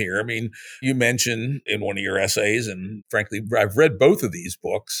syndrome here. I mean, you mentioned in one of your essays, and frankly, I've read both of these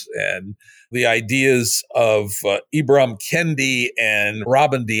books, and the ideas of Ibram Kendi and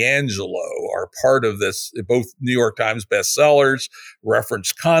Robin DiAngelo are part of this, both New York Times bestsellers,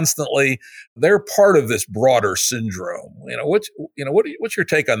 referenced constantly. They're part of this broader syndrome. What's your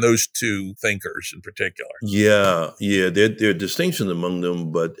take on those two thinkers in particular? Yeah. There are distinctions among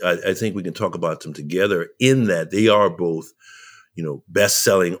them, but I think we can talk about them together in that they are both,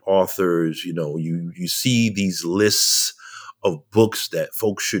 best-selling authors. You see these lists of books that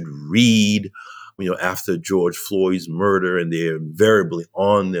folks should read, after George Floyd's murder, and they're invariably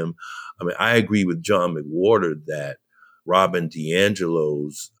on them. I mean, I agree with John McWhorter that Robin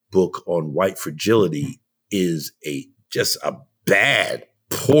DiAngelo's book on white fragility is just a bad,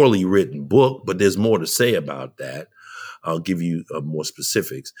 poorly written book, but there's more to say about that. I'll give you more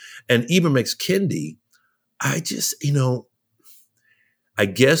specifics. And Ibram X. Kendi, I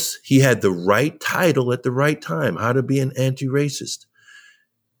guess he had the right title at the right time, How to Be an Anti-Racist.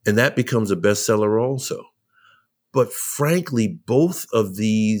 And that becomes a bestseller also. But frankly, both of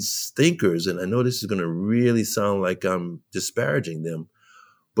these thinkers, and I know this is going to really sound like I'm disparaging them,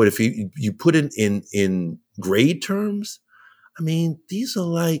 but if you put it in grade terms, I mean, these are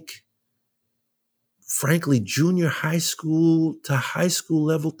like, frankly, junior high school to high school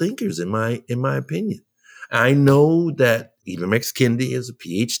level thinkers, in my opinion. I know that Ibram X. Kendi has a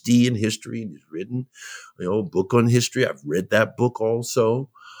PhD in history and has written, a book on history. I've read that book also.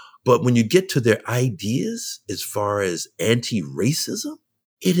 But when you get to their ideas as far as anti-racism,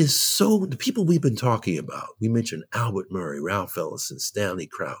 it is so, the people we've been talking about, we mentioned Albert Murray, Ralph Ellison, Stanley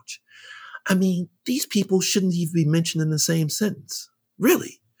Crouch. I mean, these people shouldn't even be mentioned in the same sentence,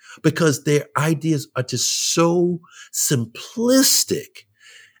 really, because their ideas are just so simplistic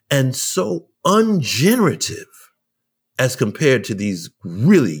and so ungenerative as compared to these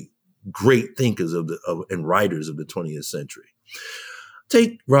really great thinkers and writers of the 20th century.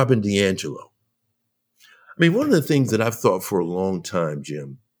 Take Robin DiAngelo. I mean, one of the things that I've thought for a long time,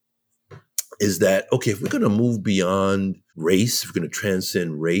 Jim, is that, okay, if we're going to move beyond race, if we're going to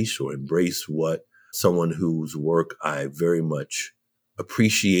transcend race or embrace what someone whose work I very much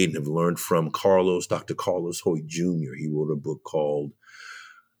appreciate and have learned from, Dr. Carlos Hoyt Jr., he wrote a book called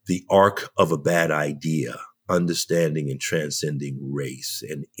The Arc of a Bad Idea, Understanding and Transcending Race.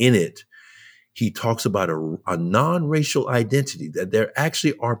 And in it, he talks about a non-racial identity, that there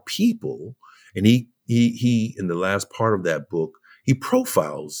actually are people, and he in the last part of that book, he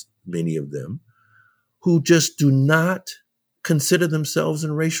profiles many of them who just do not consider themselves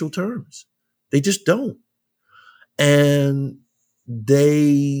in racial terms. They just don't. And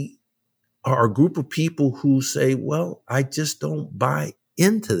they are a group of people who say, well, I just don't buy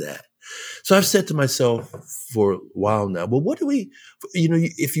into that. So I've said to myself for a while now, well, what do we,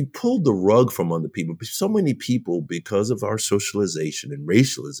 if you pulled the rug from under people, so many people, because of our socialization and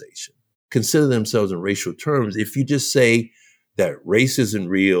racialization, consider themselves in racial terms, if you just say that race isn't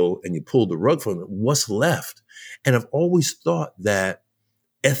real and you pull the rug from it, what's left? And I've always thought that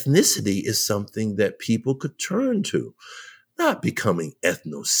ethnicity is something that people could turn to, not becoming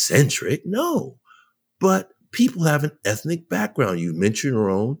ethnocentric, no, but people have an ethnic background. You mentioned your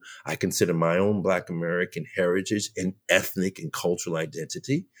own. I consider my own Black American heritage an ethnic and cultural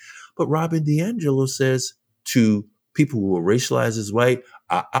identity. But Robin DiAngelo says to people who are racialized as white,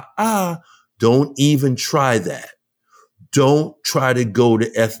 don't even try that. Don't try to go to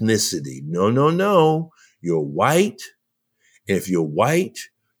ethnicity. No. You're white. And if you're white,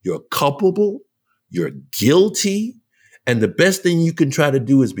 you're culpable, you're guilty. And the best thing you can try to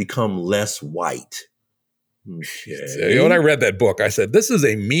do is become less white. Okay. So, when I read that book, I said, this is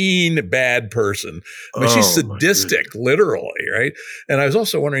a mean, bad person. I mean, she's sadistic, literally, right? And I was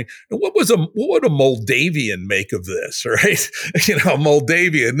also wondering, what would a Moldavian make of this, right? A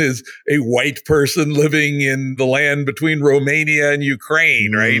Moldavian is a white person living in the land between Romania and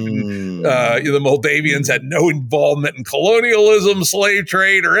Ukraine, right? And, the Moldavians had no involvement in colonialism, slave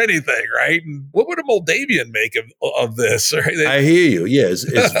trade, or anything, right? And what would a Moldavian make of this, right? I hear you. Yeah, it's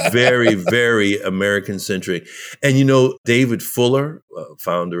very, very American-centric. And David Fuller,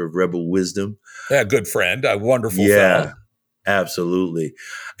 founder of Rebel Wisdom. Yeah, good friend, a wonderful fellow. Absolutely.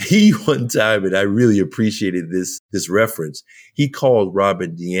 He one time, and I really appreciated this reference, he called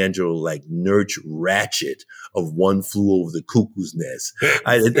Robin DiAngelo like Nurse Ratchet of One Flew Over the Cuckoo's Nest.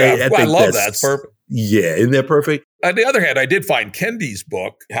 I think I love that. It's perfect. Yeah, isn't that perfect? On the other hand, I did find Kendi's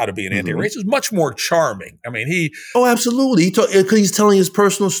book, How to Be an Anti-Racist, much more charming. I mean, Oh, absolutely. Because he's telling his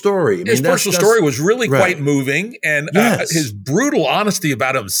personal story. His personal story was really quite moving, and his brutal honesty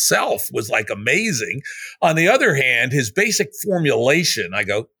about himself was like amazing. On the other hand, his basic formulation, I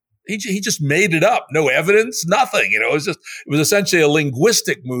go, he just made it up. No evidence, nothing. It was essentially a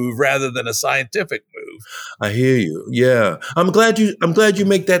linguistic move rather than a scientific move. I hear you. Yeah. I'm glad you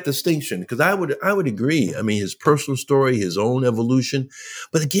make that distinction, because I would agree. I mean, his personal story, his own evolution.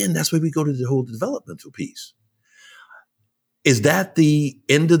 But again, that's where we go to the whole developmental piece. Is that the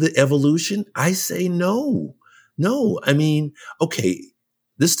end of the evolution? I say no. No. I mean, okay,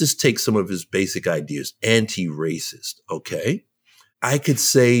 let's just take some of his basic ideas. Anti-racist. Okay. I could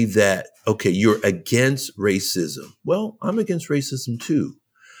say that, okay, you're against racism. Well, I'm against racism too.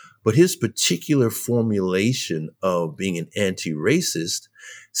 But his particular formulation of being an anti-racist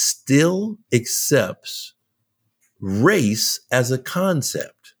still accepts race as a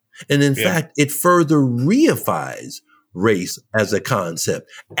concept. And in fact, it further reifies race as a concept,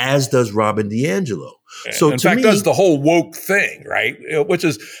 as does Robin DiAngelo. So in fact, does the whole woke thing, right? Which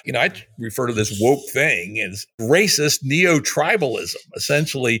is, I refer to this woke thing as racist neo-tribalism,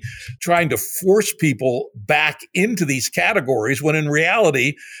 essentially trying to force people back into these categories when in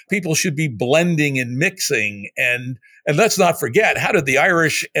reality, people should be blending and mixing. And let's not forget, how did the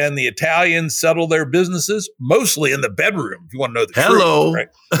Irish and the Italians settle their businesses? Mostly in the bedroom, if you want to know the truth. Right?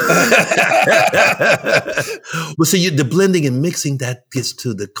 Well, see, the blending and mixing, that gets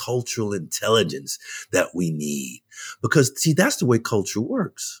to the cultural intelligence that we need. Because, see, that's the way culture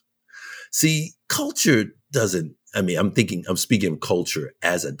works. See, culture doesn't, I'm speaking of culture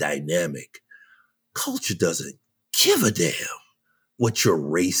as a dynamic. Culture doesn't give a damn what your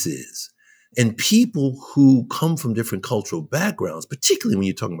race is. And people who come from different cultural backgrounds, particularly when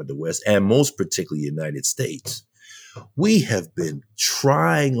you're talking about the West, and most particularly the United States, we have been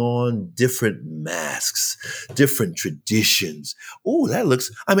trying on different masks, different traditions. Oh,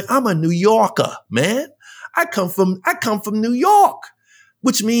 I'm a New Yorker, man. I come from New York,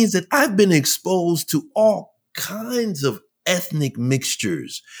 which means that I've been exposed to all kinds of ethnic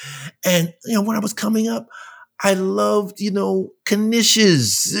mixtures. And, when I was coming up, I loved,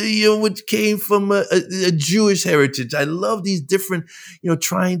 knishes, which came from a Jewish heritage. I love these different,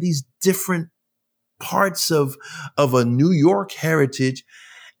 trying these different parts of a New York heritage.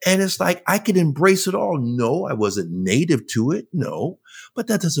 And it's like, I could embrace it all. No, I wasn't native to it. No, but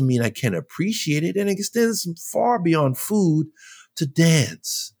that doesn't mean I can't appreciate it. And it extends far beyond food to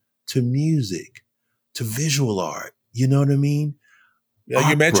dance, to music, to visual art. You know what I mean? Yeah,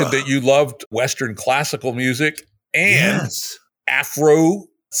 you mentioned that you loved Western classical music and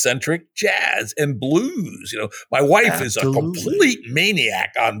Afro-centric jazz and blues. My wife is a complete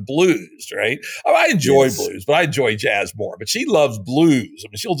maniac on blues, right? I enjoy blues, but I enjoy jazz more. But she loves blues.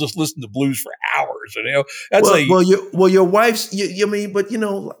 She'll just listen to blues for hours. person. That's your wife's. I mean, but a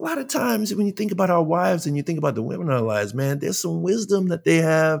lot of times when you think about our wives and you think about the women in our lives, man, there's some wisdom that they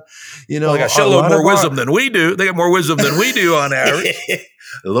have. They got a shitload more wisdom than we do. They got more wisdom than we do on average.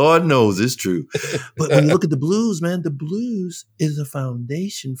 Lord knows it's true. But when you look at the blues, man, the blues is a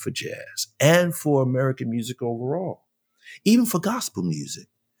foundation for jazz and for American music overall, even for gospel music.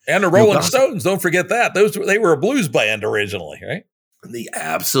 And the Rolling Stones, don't forget that. They were a blues band originally, right?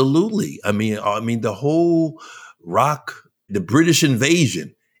 Absolutely. I mean, the whole rock, the British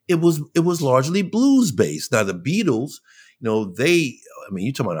invasion, it was largely blues based. Now the Beatles,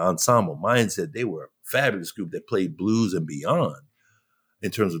 you talking about ensemble mindset, they were a fabulous group that played blues and beyond in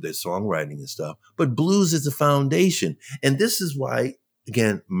terms of their songwriting and stuff. But blues is the foundation. And this is why,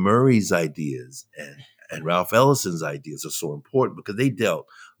 again, Murray's ideas and Ralph Ellison's ideas are so important, because they dealt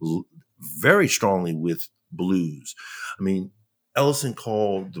very strongly with blues. I mean, Ellison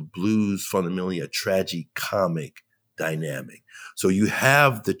called the blues fundamentally a tragicomic dynamic. So you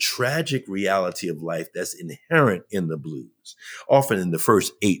have the tragic reality of life that's inherent in the blues, often in the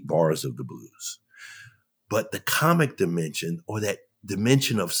first 8 bars of the blues. But the comic dimension, or that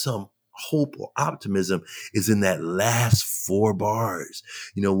dimension of some hope or optimism, is in that last 4 bars,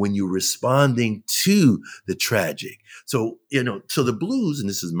 when you're responding to the tragic. So, so the blues, and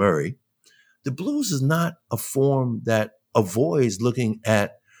this is Murray, the blues is not a form that avoids looking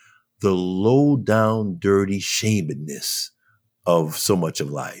at the low down, dirty shamedness of so much of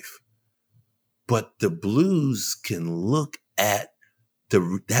life. But the blues can look at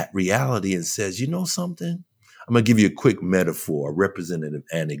that reality and says, you know something? I'm going to give you a quick metaphor, a representative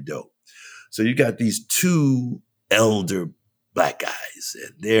anecdote. So you got these 2 elder Black guys,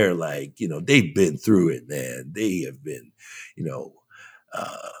 and they're like, they've been through it, man. They have been,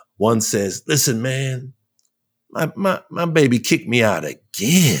 one says, listen, man, my baby kicked me out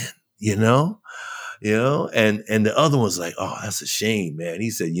again, and the other one's like, oh, that's a shame, man.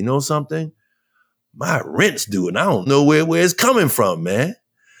 He said, you know something? My rent's due and I don't know where it's coming from, man.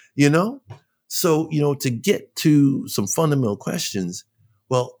 So, to get to some fundamental questions,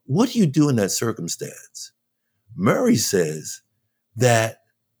 well, what do you do in that circumstance? Murray says that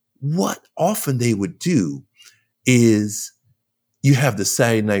what often they would do is, you have the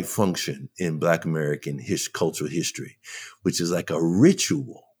Saturday night function in Black American cultural history, which is like a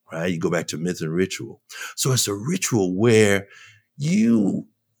ritual, right? You go back to myth and ritual. So it's a ritual where you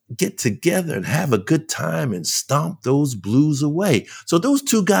get together and have a good time and stomp those blues away. So those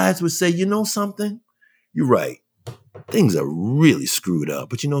 2 guys would say, you know something? You're right. Things are really screwed up,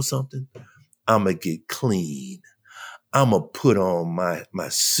 but you know something? I'm going to get clean. I'm going to put on my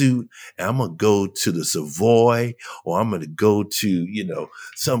suit and I'm going to go to the Savoy, or I'm going to go to,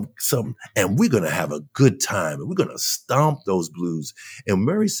 some, and we're going to have a good time and we're going to stomp those blues. And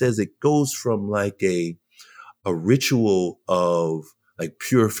Murray says it goes from like a ritual of like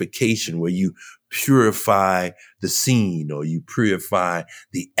purification, where you purify the scene or you purify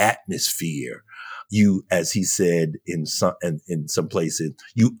the atmosphere. You, as he said in some places,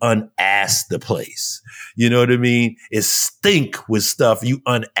 you unass the place. You know what I mean? It stink with stuff. You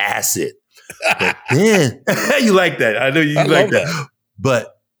unass it. But then you like that. I know you like that.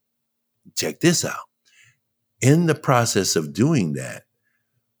 But check this out. In the process of doing that,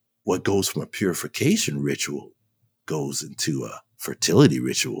 what goes from a purification ritual goes into a fertility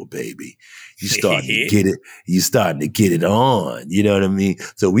ritual, baby. You starting to get it. You starting to get it on. You know what I mean?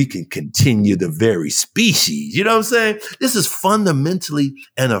 So we can continue the very species. You know what I'm saying? This is fundamentally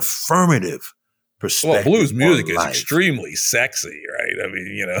an affirmative perspective. Well, blues music is extremely sexy, right? I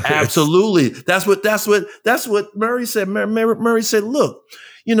mean, absolutely. That's what Murray said. Murray said, look,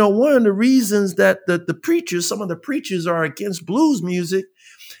 one of the reasons that some of the preachers are against blues music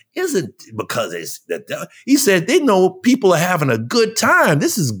isn't because he said they know people are having a good time.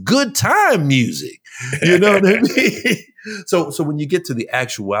 This is good time music. You know what I mean? So when you get to the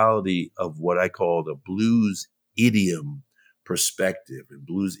actuality of what I call the blues idiom perspective and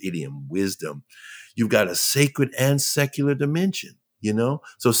blues idiom wisdom, you've got a sacred and secular dimension.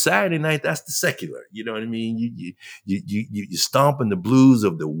 So Saturday night, that's the secular. You know what I mean? You stomping the blues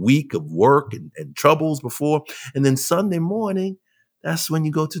of the week of work and troubles before, and then Sunday morning, that's when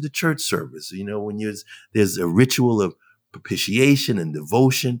you go to the church service, when there's a ritual of propitiation and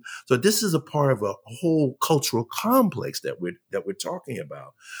devotion. So this is a part of a whole cultural complex that we're talking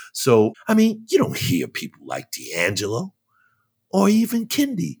about. So, I mean, you don't hear people like DiAngelo or even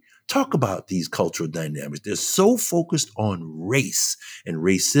Kendi talk about these cultural dynamics. They're so focused on race and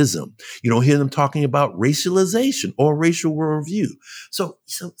racism. You don't hear them talking about racialization or racial worldview. So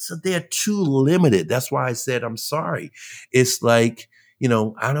they're too limited. That's why I said, I'm sorry. It's like,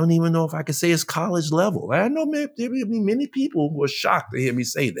 I don't even know if I could say it's college level. I know there will be many people who are shocked to hear me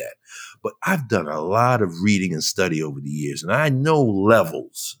say that, but I've done a lot of reading and study over the years, and I know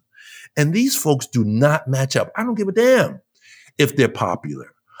levels. And these folks do not match up. I don't give a damn if they're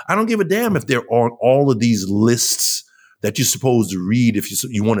popular. I don't give a damn if they're on all of these lists that you're supposed to read if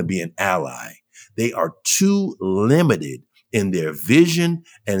you want to be an ally. They are too limited in their vision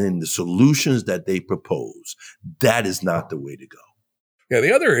and in the solutions that they propose. That is not the way to go. Yeah,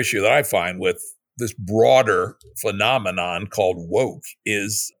 the other issue that I find with this broader phenomenon called woke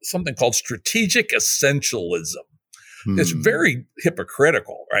is something called strategic essentialism. It's very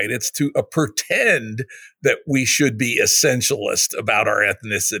hypocritical, right? It's to pretend that we should be essentialist about our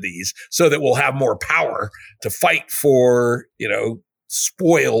ethnicities so that we'll have more power to fight for,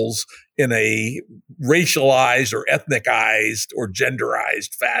 spoils in a racialized or ethnicized or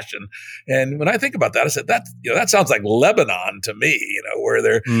genderized fashion. And when I think about that, I said that sounds like Lebanon to me,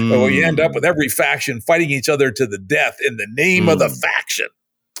 where you end up with every faction fighting each other to the death in the name of the faction.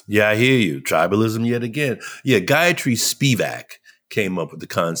 Yeah, I hear you. Tribalism yet again. Yeah, Gayatri Spivak came up with the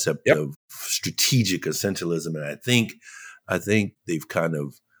concept of strategic essentialism, and I think they've kind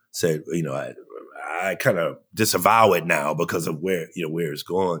of said, I kind of disavow it now because of where it's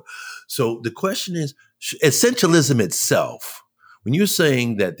going. So the question is, essentialism itself, when you're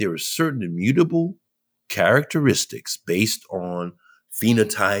saying that there are certain immutable characteristics based on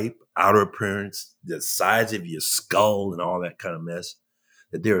phenotype, outer appearance, the size of your skull and all that kind of mess,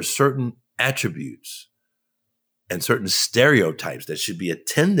 that there are certain attributes and certain stereotypes that should be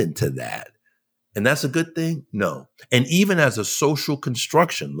attendant to that. And that's a good thing? No. And even as a social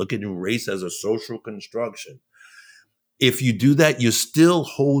construction, look at race as a social construction. If you do that, you're still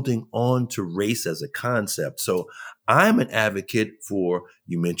holding on to race as a concept. So I'm an advocate for,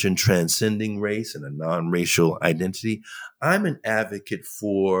 you mentioned transcending race and a non-racial identity. I'm an advocate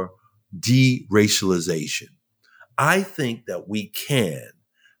for de-racialization. I think that we can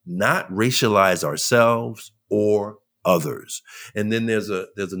not racialize ourselves or others. And then there's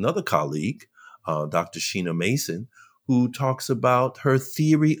another colleague, Dr. Sheena Mason, who talks about her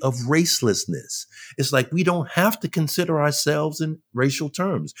theory of racelessness. It's like we don't have to consider ourselves in racial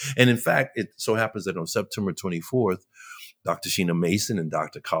terms. And in fact, it so happens that on September 24th, Dr. Sheena Mason and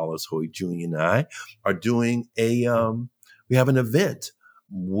Dr. Carlos Hoyt Jr. and I are doing we have an event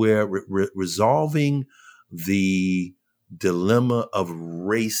where resolving the dilemma of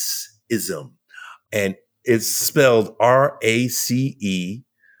racism. And it's spelled RACE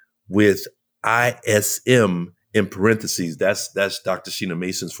with ISM in parentheses. That's Dr. Sheena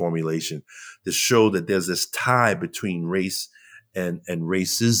Mason's formulation to show that there's this tie between race and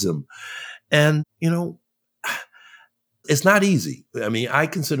racism. And, it's not easy. I mean, I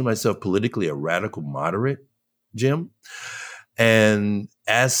consider myself politically a radical moderate, Jim. And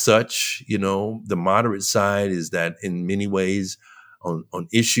as such, the moderate side is that in many ways on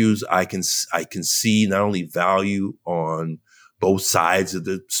issues, I can see not only value on both sides of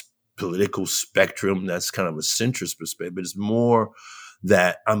the political spectrum. That's kind of a centrist perspective, but it's more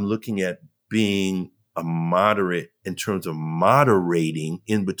that I'm looking at being a moderate in terms of moderating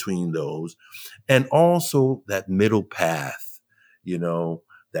in between those, and also that middle path,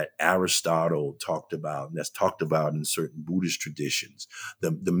 that Aristotle talked about, and that's talked about in certain Buddhist traditions,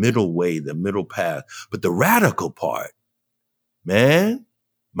 the middle way, the middle path. But the radical part, man,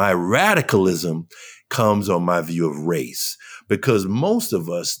 my radicalism comes on my view of race, because most of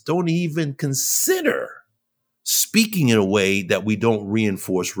us don't even consider speaking in a way that we don't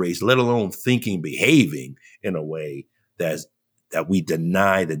reinforce race, let alone thinking, behaving in a way that we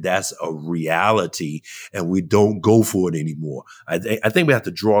deny that that's a reality and we don't go for it anymore. I think we have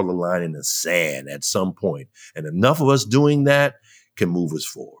to draw the line in the sand at some point, and enough of us doing that can move us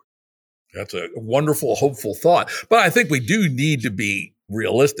forward. That's a wonderful, hopeful thought. But I think we do need to be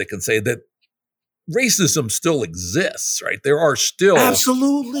realistic and say that racism still exists, right? There are still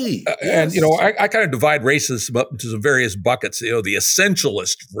absolutely, yes. And I kind of divide racism up into some various buckets. The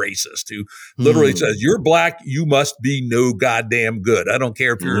essentialist racist who literally says, "You're black, you must be no goddamn good. I don't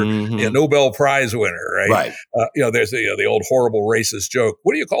care if you're a Nobel Prize winner," right? There's the old horrible racist joke.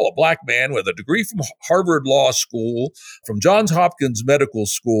 What do you call a black man with a degree from Harvard Law School, from Johns Hopkins Medical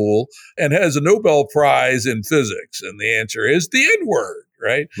School, and has a Nobel Prize in physics? And the answer is the N-word.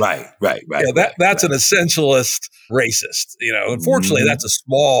 Right. That's an essentialist racist. Unfortunately, that's a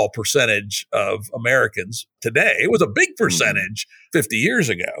small percentage of Americans today. It was a big percentage 50 years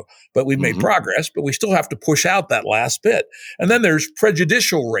ago, but we've made progress, but we still have to push out that last bit. And then there's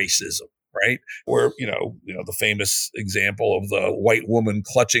prejudicial racism, right? Where, the famous example of the white woman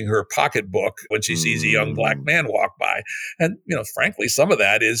clutching her pocketbook when she sees a young black man walk by. And, frankly, some of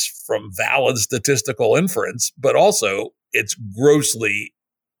that is from valid statistical inference, but also it's grossly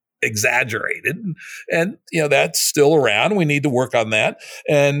exaggerated. And, that's still around. We need to work on that.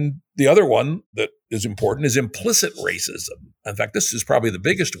 And the other one that is important is implicit racism. In fact, this is probably the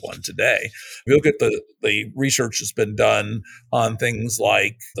biggest one today. If you look at the research that's been done on things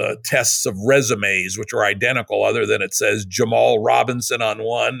like the tests of resumes, which are identical, other than it says Jamal Robinson on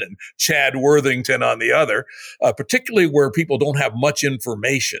one and Chad Worthington on the other, particularly where people don't have much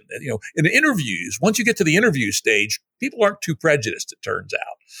information. In interviews, once you get to the interview stage, people aren't too prejudiced, it turns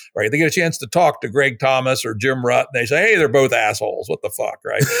out, right? They get a chance to talk to Greg Thomas or Jim Rutt, and they say, hey, they're both assholes. What the fuck,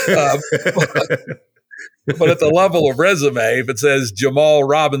 right? But at the level of resume, if it says Jamal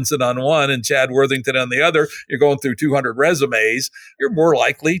Robinson on one and Chad Worthington on the other, you're going through 200 resumes, you're more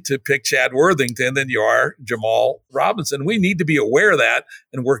likely to pick Chad Worthington than you are Jamal Robinson. We need to be aware of that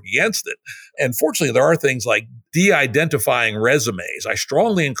and work against it. And fortunately, there are things like de-identifying resumes. I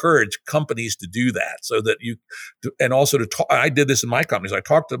strongly encourage companies to do that so that and also to talk. I did this in my companies. I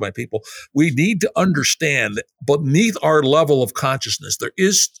talked to my people. We need to understand that beneath our level of consciousness, there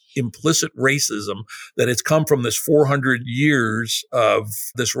is implicit racism, that it's come from this 400 years of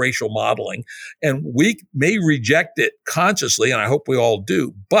this racial modeling. And we may reject it consciously, and I hope we all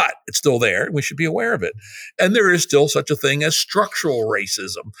do, but it's still there. And we should be aware of it. And there is still such a thing as structural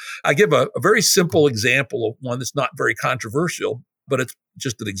racism. I give a very simple example of one that's not very controversial, but it's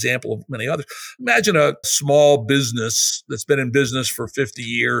just an example of many others. Imagine a small business that's been in business for 50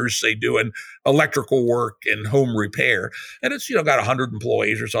 years, say doing electrical work and home repair. And it's, got 100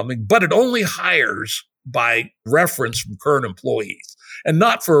 employees or something, but it only hires by reference from current employees and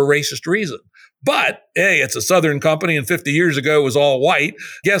not for a racist reason. But, hey, it's a Southern company and 50 years ago it was all white.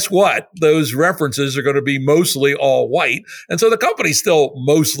 Guess what? Those references are going to be mostly all white. And so the company's still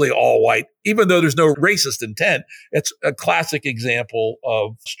mostly all white, even though there's no racist intent. It's a classic example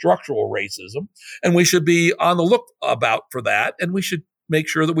of structural racism. And we should be on the lookout for that. And we should make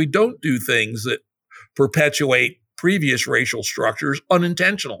sure that we don't do things that perpetuate previous racial structures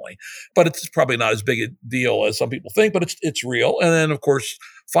unintentionally. But it's probably not as big a deal as some people think, but it's real. And then, of course,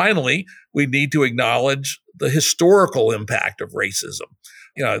 finally, we need to acknowledge the historical impact of racism.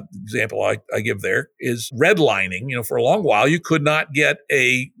 The example I give there is redlining. For a long while, you could not get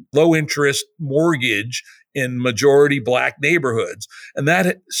a low interest mortgage in majority black neighborhoods. And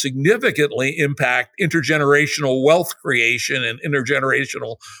that significantly impact intergenerational wealth creation and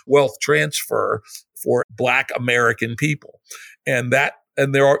intergenerational wealth transfer for Black American people. And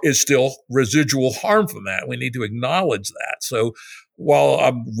there is still residual harm from that. We need to acknowledge that. So while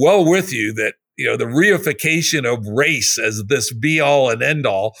I'm well with you that, the reification of race as this be all and end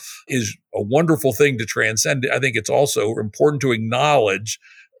all is a wonderful thing to transcend, I think it's also important to acknowledge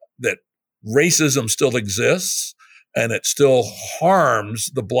that racism still exists and it still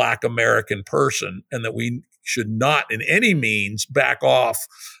harms the Black American person, and that we should not in any means back off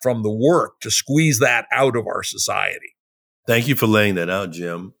from the work to squeeze that out of our society. Thank you for laying that out,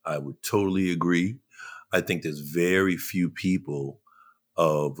 Jim. I would totally agree. I think there's very few people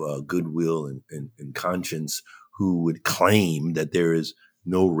of goodwill and conscience who would claim that there is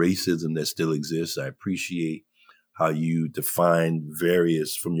no racism that still exists. I appreciate how you define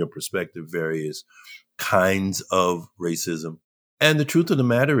from your perspective, various kinds of racism. And the truth of the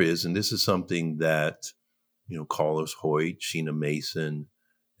matter is, and this is something that, Carlos Hoyt, Sheena Mason,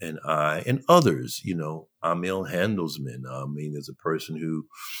 and I, and others, Amil Handelsman, is a person who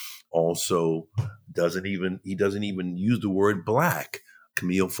also doesn't even use the word Black.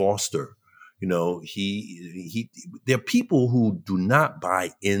 Camille Foster, there are people who do not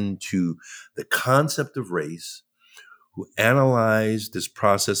buy into the concept of race, who analyze this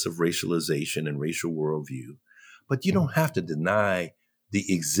process of racialization and racial worldview. But you don't have to deny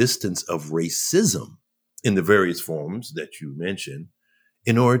the existence of racism in the various forms that you mentioned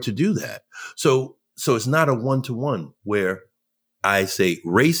in order to do that. So it's not a one-to-one where I say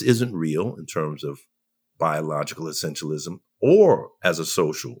race isn't real in terms of biological essentialism or as a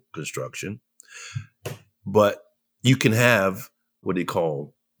social construction, but you can have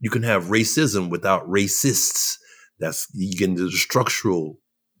you can have racism without racists. You get into the structural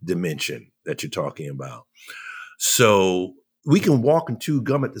dimension that you're talking about. So we can walk and chew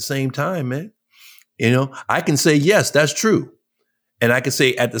gum at the same time, man. I can say, yes, that's true. And I can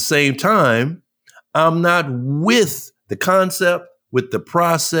say at the same time, I'm not with the concept, with the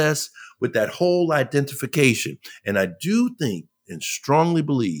process, with that whole identification. And I do think and strongly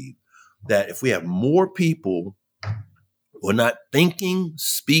believe that if we have more people who are not thinking,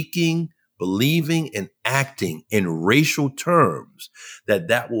 speaking, believing and acting in racial terms,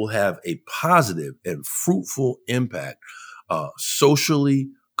 that will have a positive and fruitful impact socially,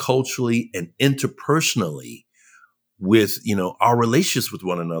 culturally, and interpersonally with, our relationships with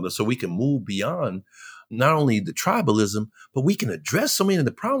one another, so we can move beyond not only the tribalism, but we can address so many of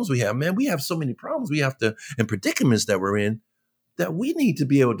the problems we have. Man, we have so many problems and predicaments that we're in, that we need to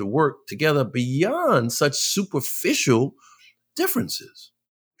be able to work together beyond such superficial differences.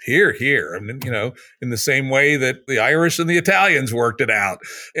 Here. I mean, in the same way that the Irish and the Italians worked it out.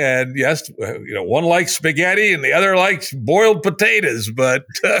 And yes, one likes spaghetti and the other likes boiled potatoes. But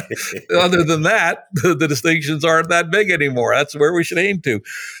other than that, the distinctions aren't that big anymore. That's where we should aim to.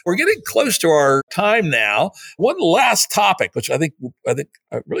 We're getting close to our time now. One last topic, which I think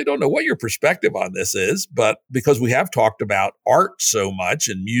I really don't know what your perspective on this is, but because we have talked about art so much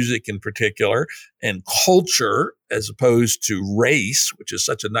and music in particular and culture as opposed to race, which is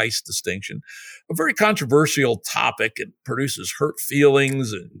such a nice distinction, a very controversial topic. It produces hurt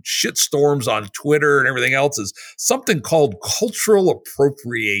feelings and shit storms on Twitter and everything else, is something called cultural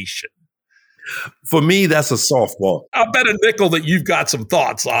appropriation. For me, that's a softball. I'll bet a nickel that you've got some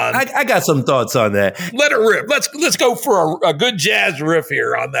thoughts on. I got some thoughts on that. Let it rip. Let's go for a good jazz riff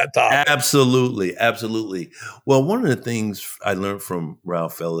here on that topic. Absolutely. Well, one of the things I learned from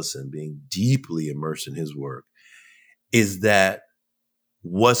Ralph Ellison, being deeply immersed in his work, is that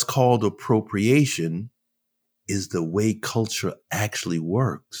what's called appropriation is the way culture actually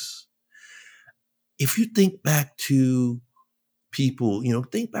works. If you think back to people,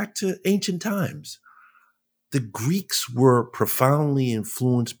 think back to ancient times. The Greeks were profoundly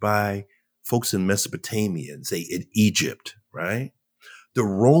influenced by folks in Mesopotamia and, say, in Egypt, right? The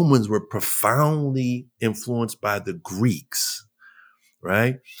Romans were profoundly influenced by the Greeks,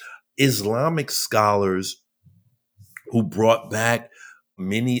 right? Islamic scholars who brought back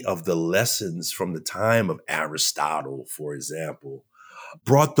many of the lessons from the time of Aristotle, for example,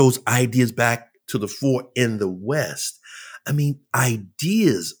 brought those ideas back to the fore in the West. I mean,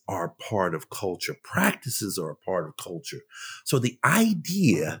 ideas are part of culture. Practices are a part of culture. So the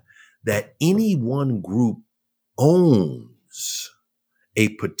idea that any one group owns a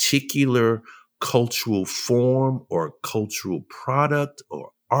particular cultural form or cultural product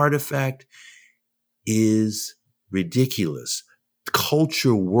or artifact is ridiculous.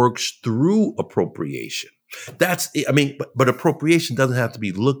 Culture works through appropriation. But appropriation doesn't have to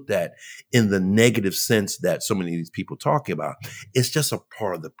be looked at in the negative sense that so many of these people talk about. It's just a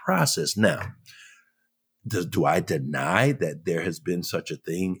part of the process. Now, do I deny that there has been such a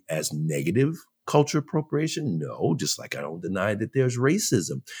thing as negative culture appropriation? No, just like I don't deny that there's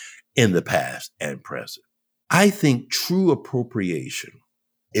racism in the past and present. I think true appropriation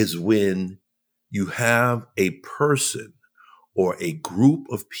is when you have a person or a group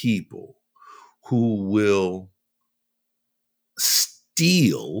of people who will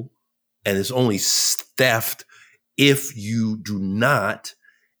steal, and it's only theft if you do not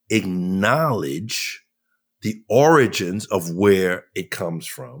acknowledge the origins of where it comes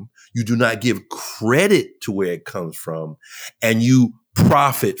from. You do not give credit to where it comes from, and you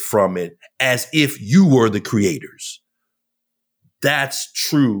profit from it as if you were the creators. That's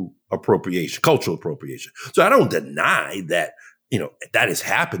true appropriation, cultural appropriation. So I don't deny that, that has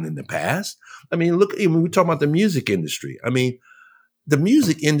happened in the past. I mean, look, when we talk about the music industry, the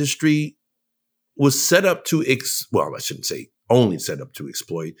music industry was set up to, I shouldn't say only set up to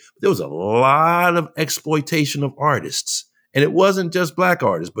exploit, but there was a lot of exploitation of artists. And it wasn't just Black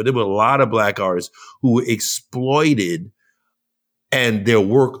artists, but there were a lot of Black artists who were exploited and their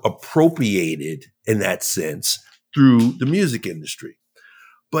work appropriated in that sense through the music industry.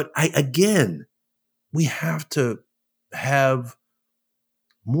 But we have to have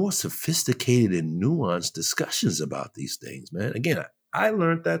more sophisticated and nuanced discussions about these things, man. Again, I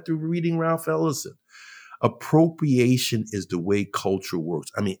learned that through reading Ralph Ellison. Appropriation is the way culture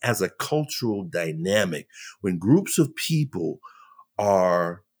works. As a cultural dynamic, when groups of people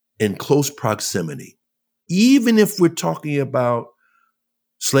are in close proximity, even if we're talking about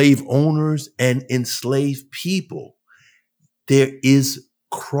slave owners and enslaved people, there is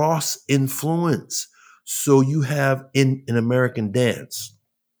cross-influence. So you have in American dance,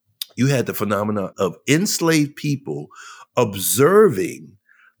 you had the phenomena of enslaved people observing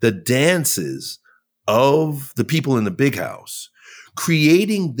the dances of the people in the big house,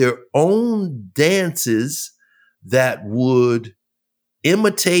 creating their own dances that would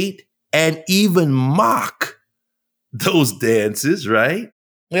imitate and even mock those dances, right?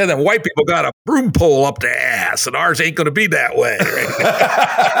 Yeah, then white people got a broom pole up the ass, and ours ain't going to be that way.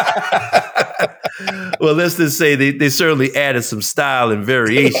 Right? Well, let's just say they certainly added some style and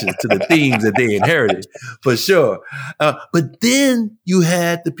variation to the themes that they inherited, for sure. But then you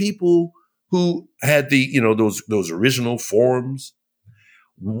had the people who had those original forms.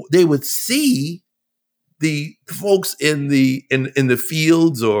 They would see the folks in the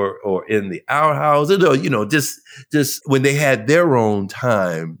fields or in the outhouses, just when they had their own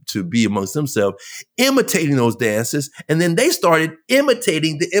time to be amongst themselves, imitating those dances, and then they started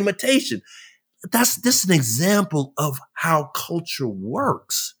imitating the imitation. This is an example of how culture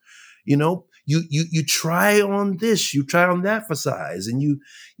works. You try on this, you try on that for size, and you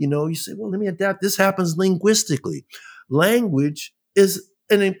say, well, let me adapt. This happens linguistically. Language is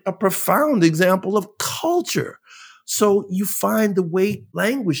a profound example of culture. So you find the way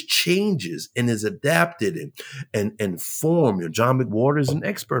language changes and is adapted and formed. John McWhorter is an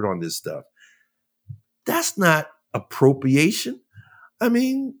expert on this stuff. That's not appropriation. I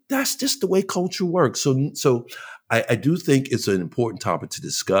mean, that's just the way culture works. So I do think it's an important topic to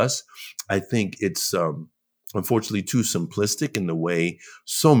discuss. I think it's unfortunately too simplistic in the way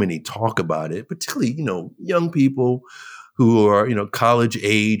so many talk about it, particularly, young people who are, college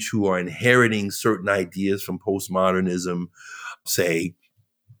age, who are inheriting certain ideas from postmodernism, say,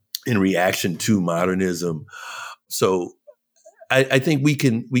 in reaction to modernism. So I think we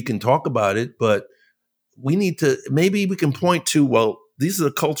can talk about it, but maybe we can point to, well, these are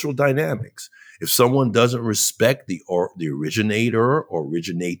the cultural dynamics. If someone doesn't respect the originator or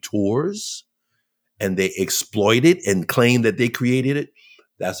originators, and they exploit it and claim that they created it,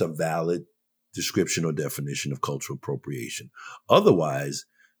 that's a valid description or definition of cultural appropriation. Otherwise,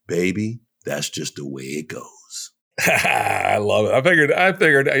 baby, that's just the way it goes. I love it. I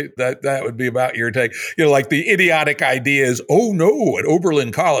figured that would be about your take. Like the idiotic idea is, oh no, at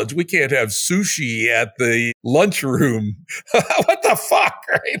Oberlin College, we can't have sushi at the lunchroom. What the fuck,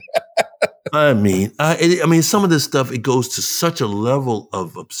 right? I mean, some of this stuff, it goes to such a level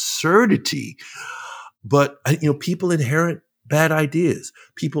of absurdity, but people inherit bad ideas.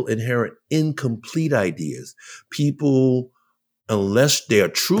 People inherit incomplete ideas. People, unless they are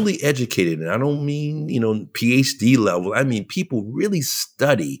truly educated, and I don't mean, PhD level, I mean, people really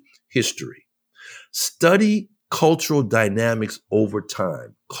study history, study cultural dynamics over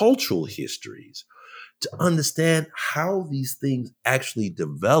time, cultural histories, to understand how these things actually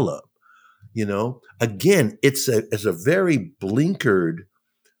develop. Again, it's a very blinkered,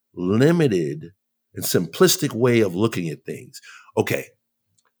 limited, and simplistic way of looking at things. Okay,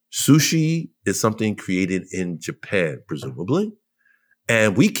 sushi is something created in Japan, presumably.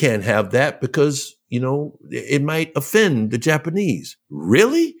 And we can't have that because, it might offend the Japanese.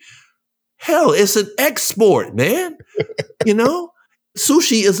 Really? Hell, it's an export, man.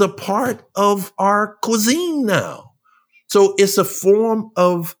 Sushi is a part of our cuisine now. So it's a form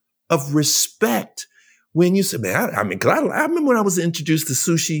of respect. When you say, man, I remember when I was introduced to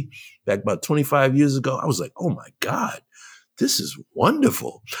sushi back about 25 years ago, I was like, oh my God, this is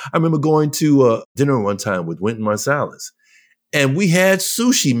wonderful. I remember going to dinner one time with Wynton Marsalis, and we had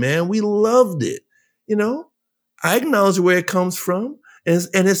sushi, man. We loved it. I acknowledge where it comes from, and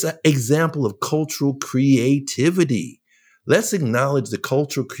it's an example of cultural creativity. Let's acknowledge the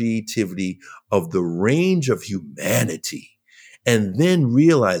cultural creativity of the range of humanity, and then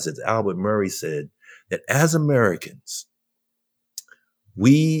realize, as Albert Murray said, that as Americans,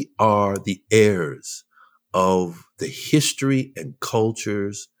 we are the heirs of the history and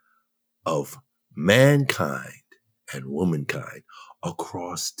cultures of mankind and womankind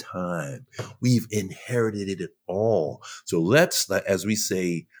across time. We've inherited it all. So let's, as we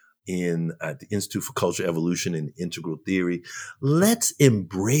say at the Institute for Cultural Evolution and Integral Theory, let's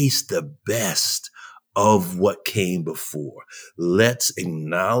embrace the best of what came before. Let's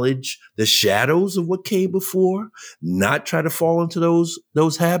acknowledge the shadows of what came before, not try to fall into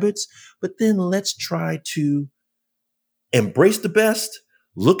those habits, but then let's try to embrace the best,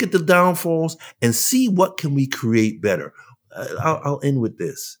 look at the downfalls, and see what can we create better. I'll end with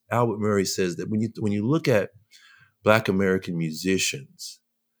this. Albert Murray says that when you look at Black American musicians,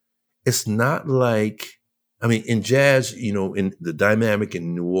 it's not like, in jazz, in the dynamic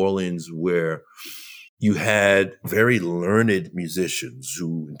in New Orleans, where you had very learned musicians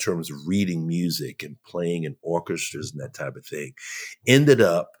who, in terms of reading music and playing in orchestras and that type of thing, ended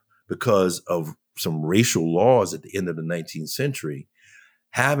up, because of some racial laws at the end of the 19th century,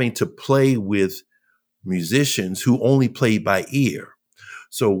 having to play with musicians who only played by ear.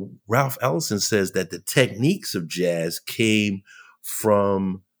 So Ralph Ellison says that the techniques of jazz came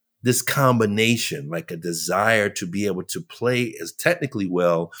from this combination, like a desire to be able to play as technically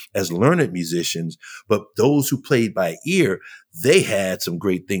well as learned musicians, but those who played by ear, they had some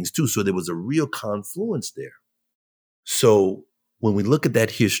great things too. So there was a real confluence there. So when we look at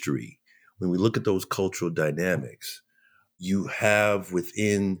that history, when we look at those cultural dynamics, you have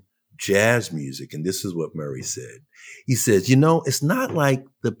within jazz music, and this is what Murray said. He says, it's not like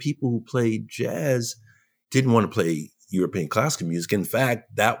the people who played jazz didn't want to play European classical music. In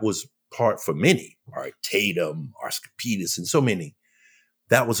fact, that was part for many, right? Tatum, Arskipidis, and so many.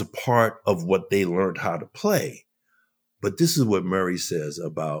 That was a part of what they learned how to play. But this is what Murray says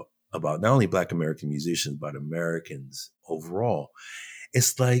about not only Black American musicians, but Americans overall.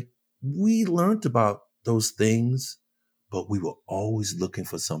 It's like we learned about those things, but we were always looking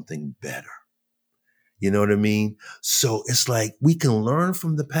for something better. You know what I mean? So it's like we can learn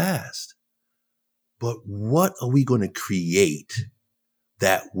from the past, but what are we going to create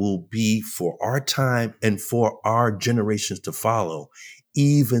that will be for our time and for our generations to follow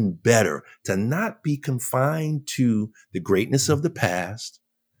even better, to not be confined to the greatness of the past?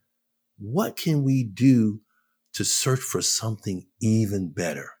 What can we do to search for something even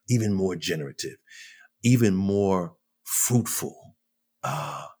better, even more generative, even more fruitful,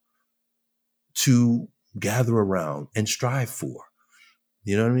 to gather around and strive for?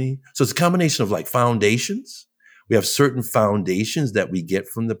 You know what I mean? So it's a combination of like foundations. We have certain foundations that we get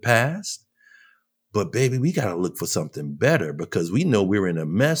from the past, but baby, we got to look for something better because we know we're in a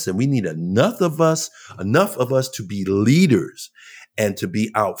mess and we need enough of us to be leaders and to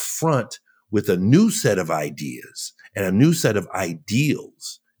be out front with a new set of ideas and a new set of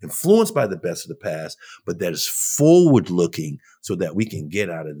ideals influenced by the best of the past, but that is forward looking so that we can get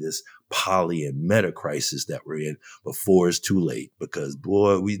out of this poly and meta crisis that we're in before it's too late. Because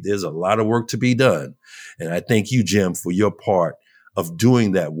boy, there's a lot of work to be done. And I thank you, Jim, for your part of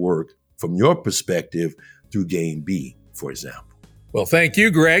doing that work from your perspective through Game B, for example. Well, thank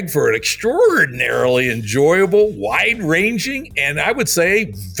you, Greg, for an extraordinarily enjoyable, wide-ranging, and I would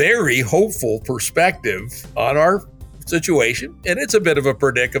say very hopeful perspective on our situation. And it's a bit of a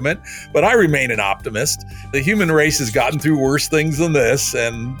predicament, but I remain an optimist. The human race has gotten through worse things than this,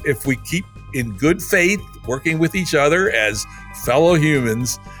 and if we keep in good faith working with each other as fellow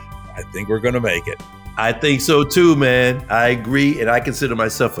humans, I think we're going to make it. I think so too, man. I agree, and I consider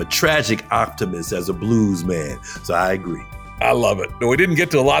myself a tragic optimist as a blues man, so I agree. I love it. We didn't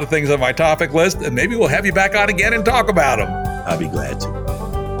get to a lot of things on my topic list, and maybe we'll have you back on again and talk about them. I'll be glad to.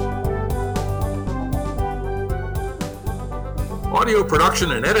 Audio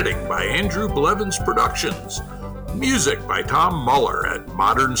production and editing by Andrew Blevins Productions. Music by Tom Muller at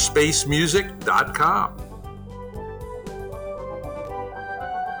modernspacemusic.com.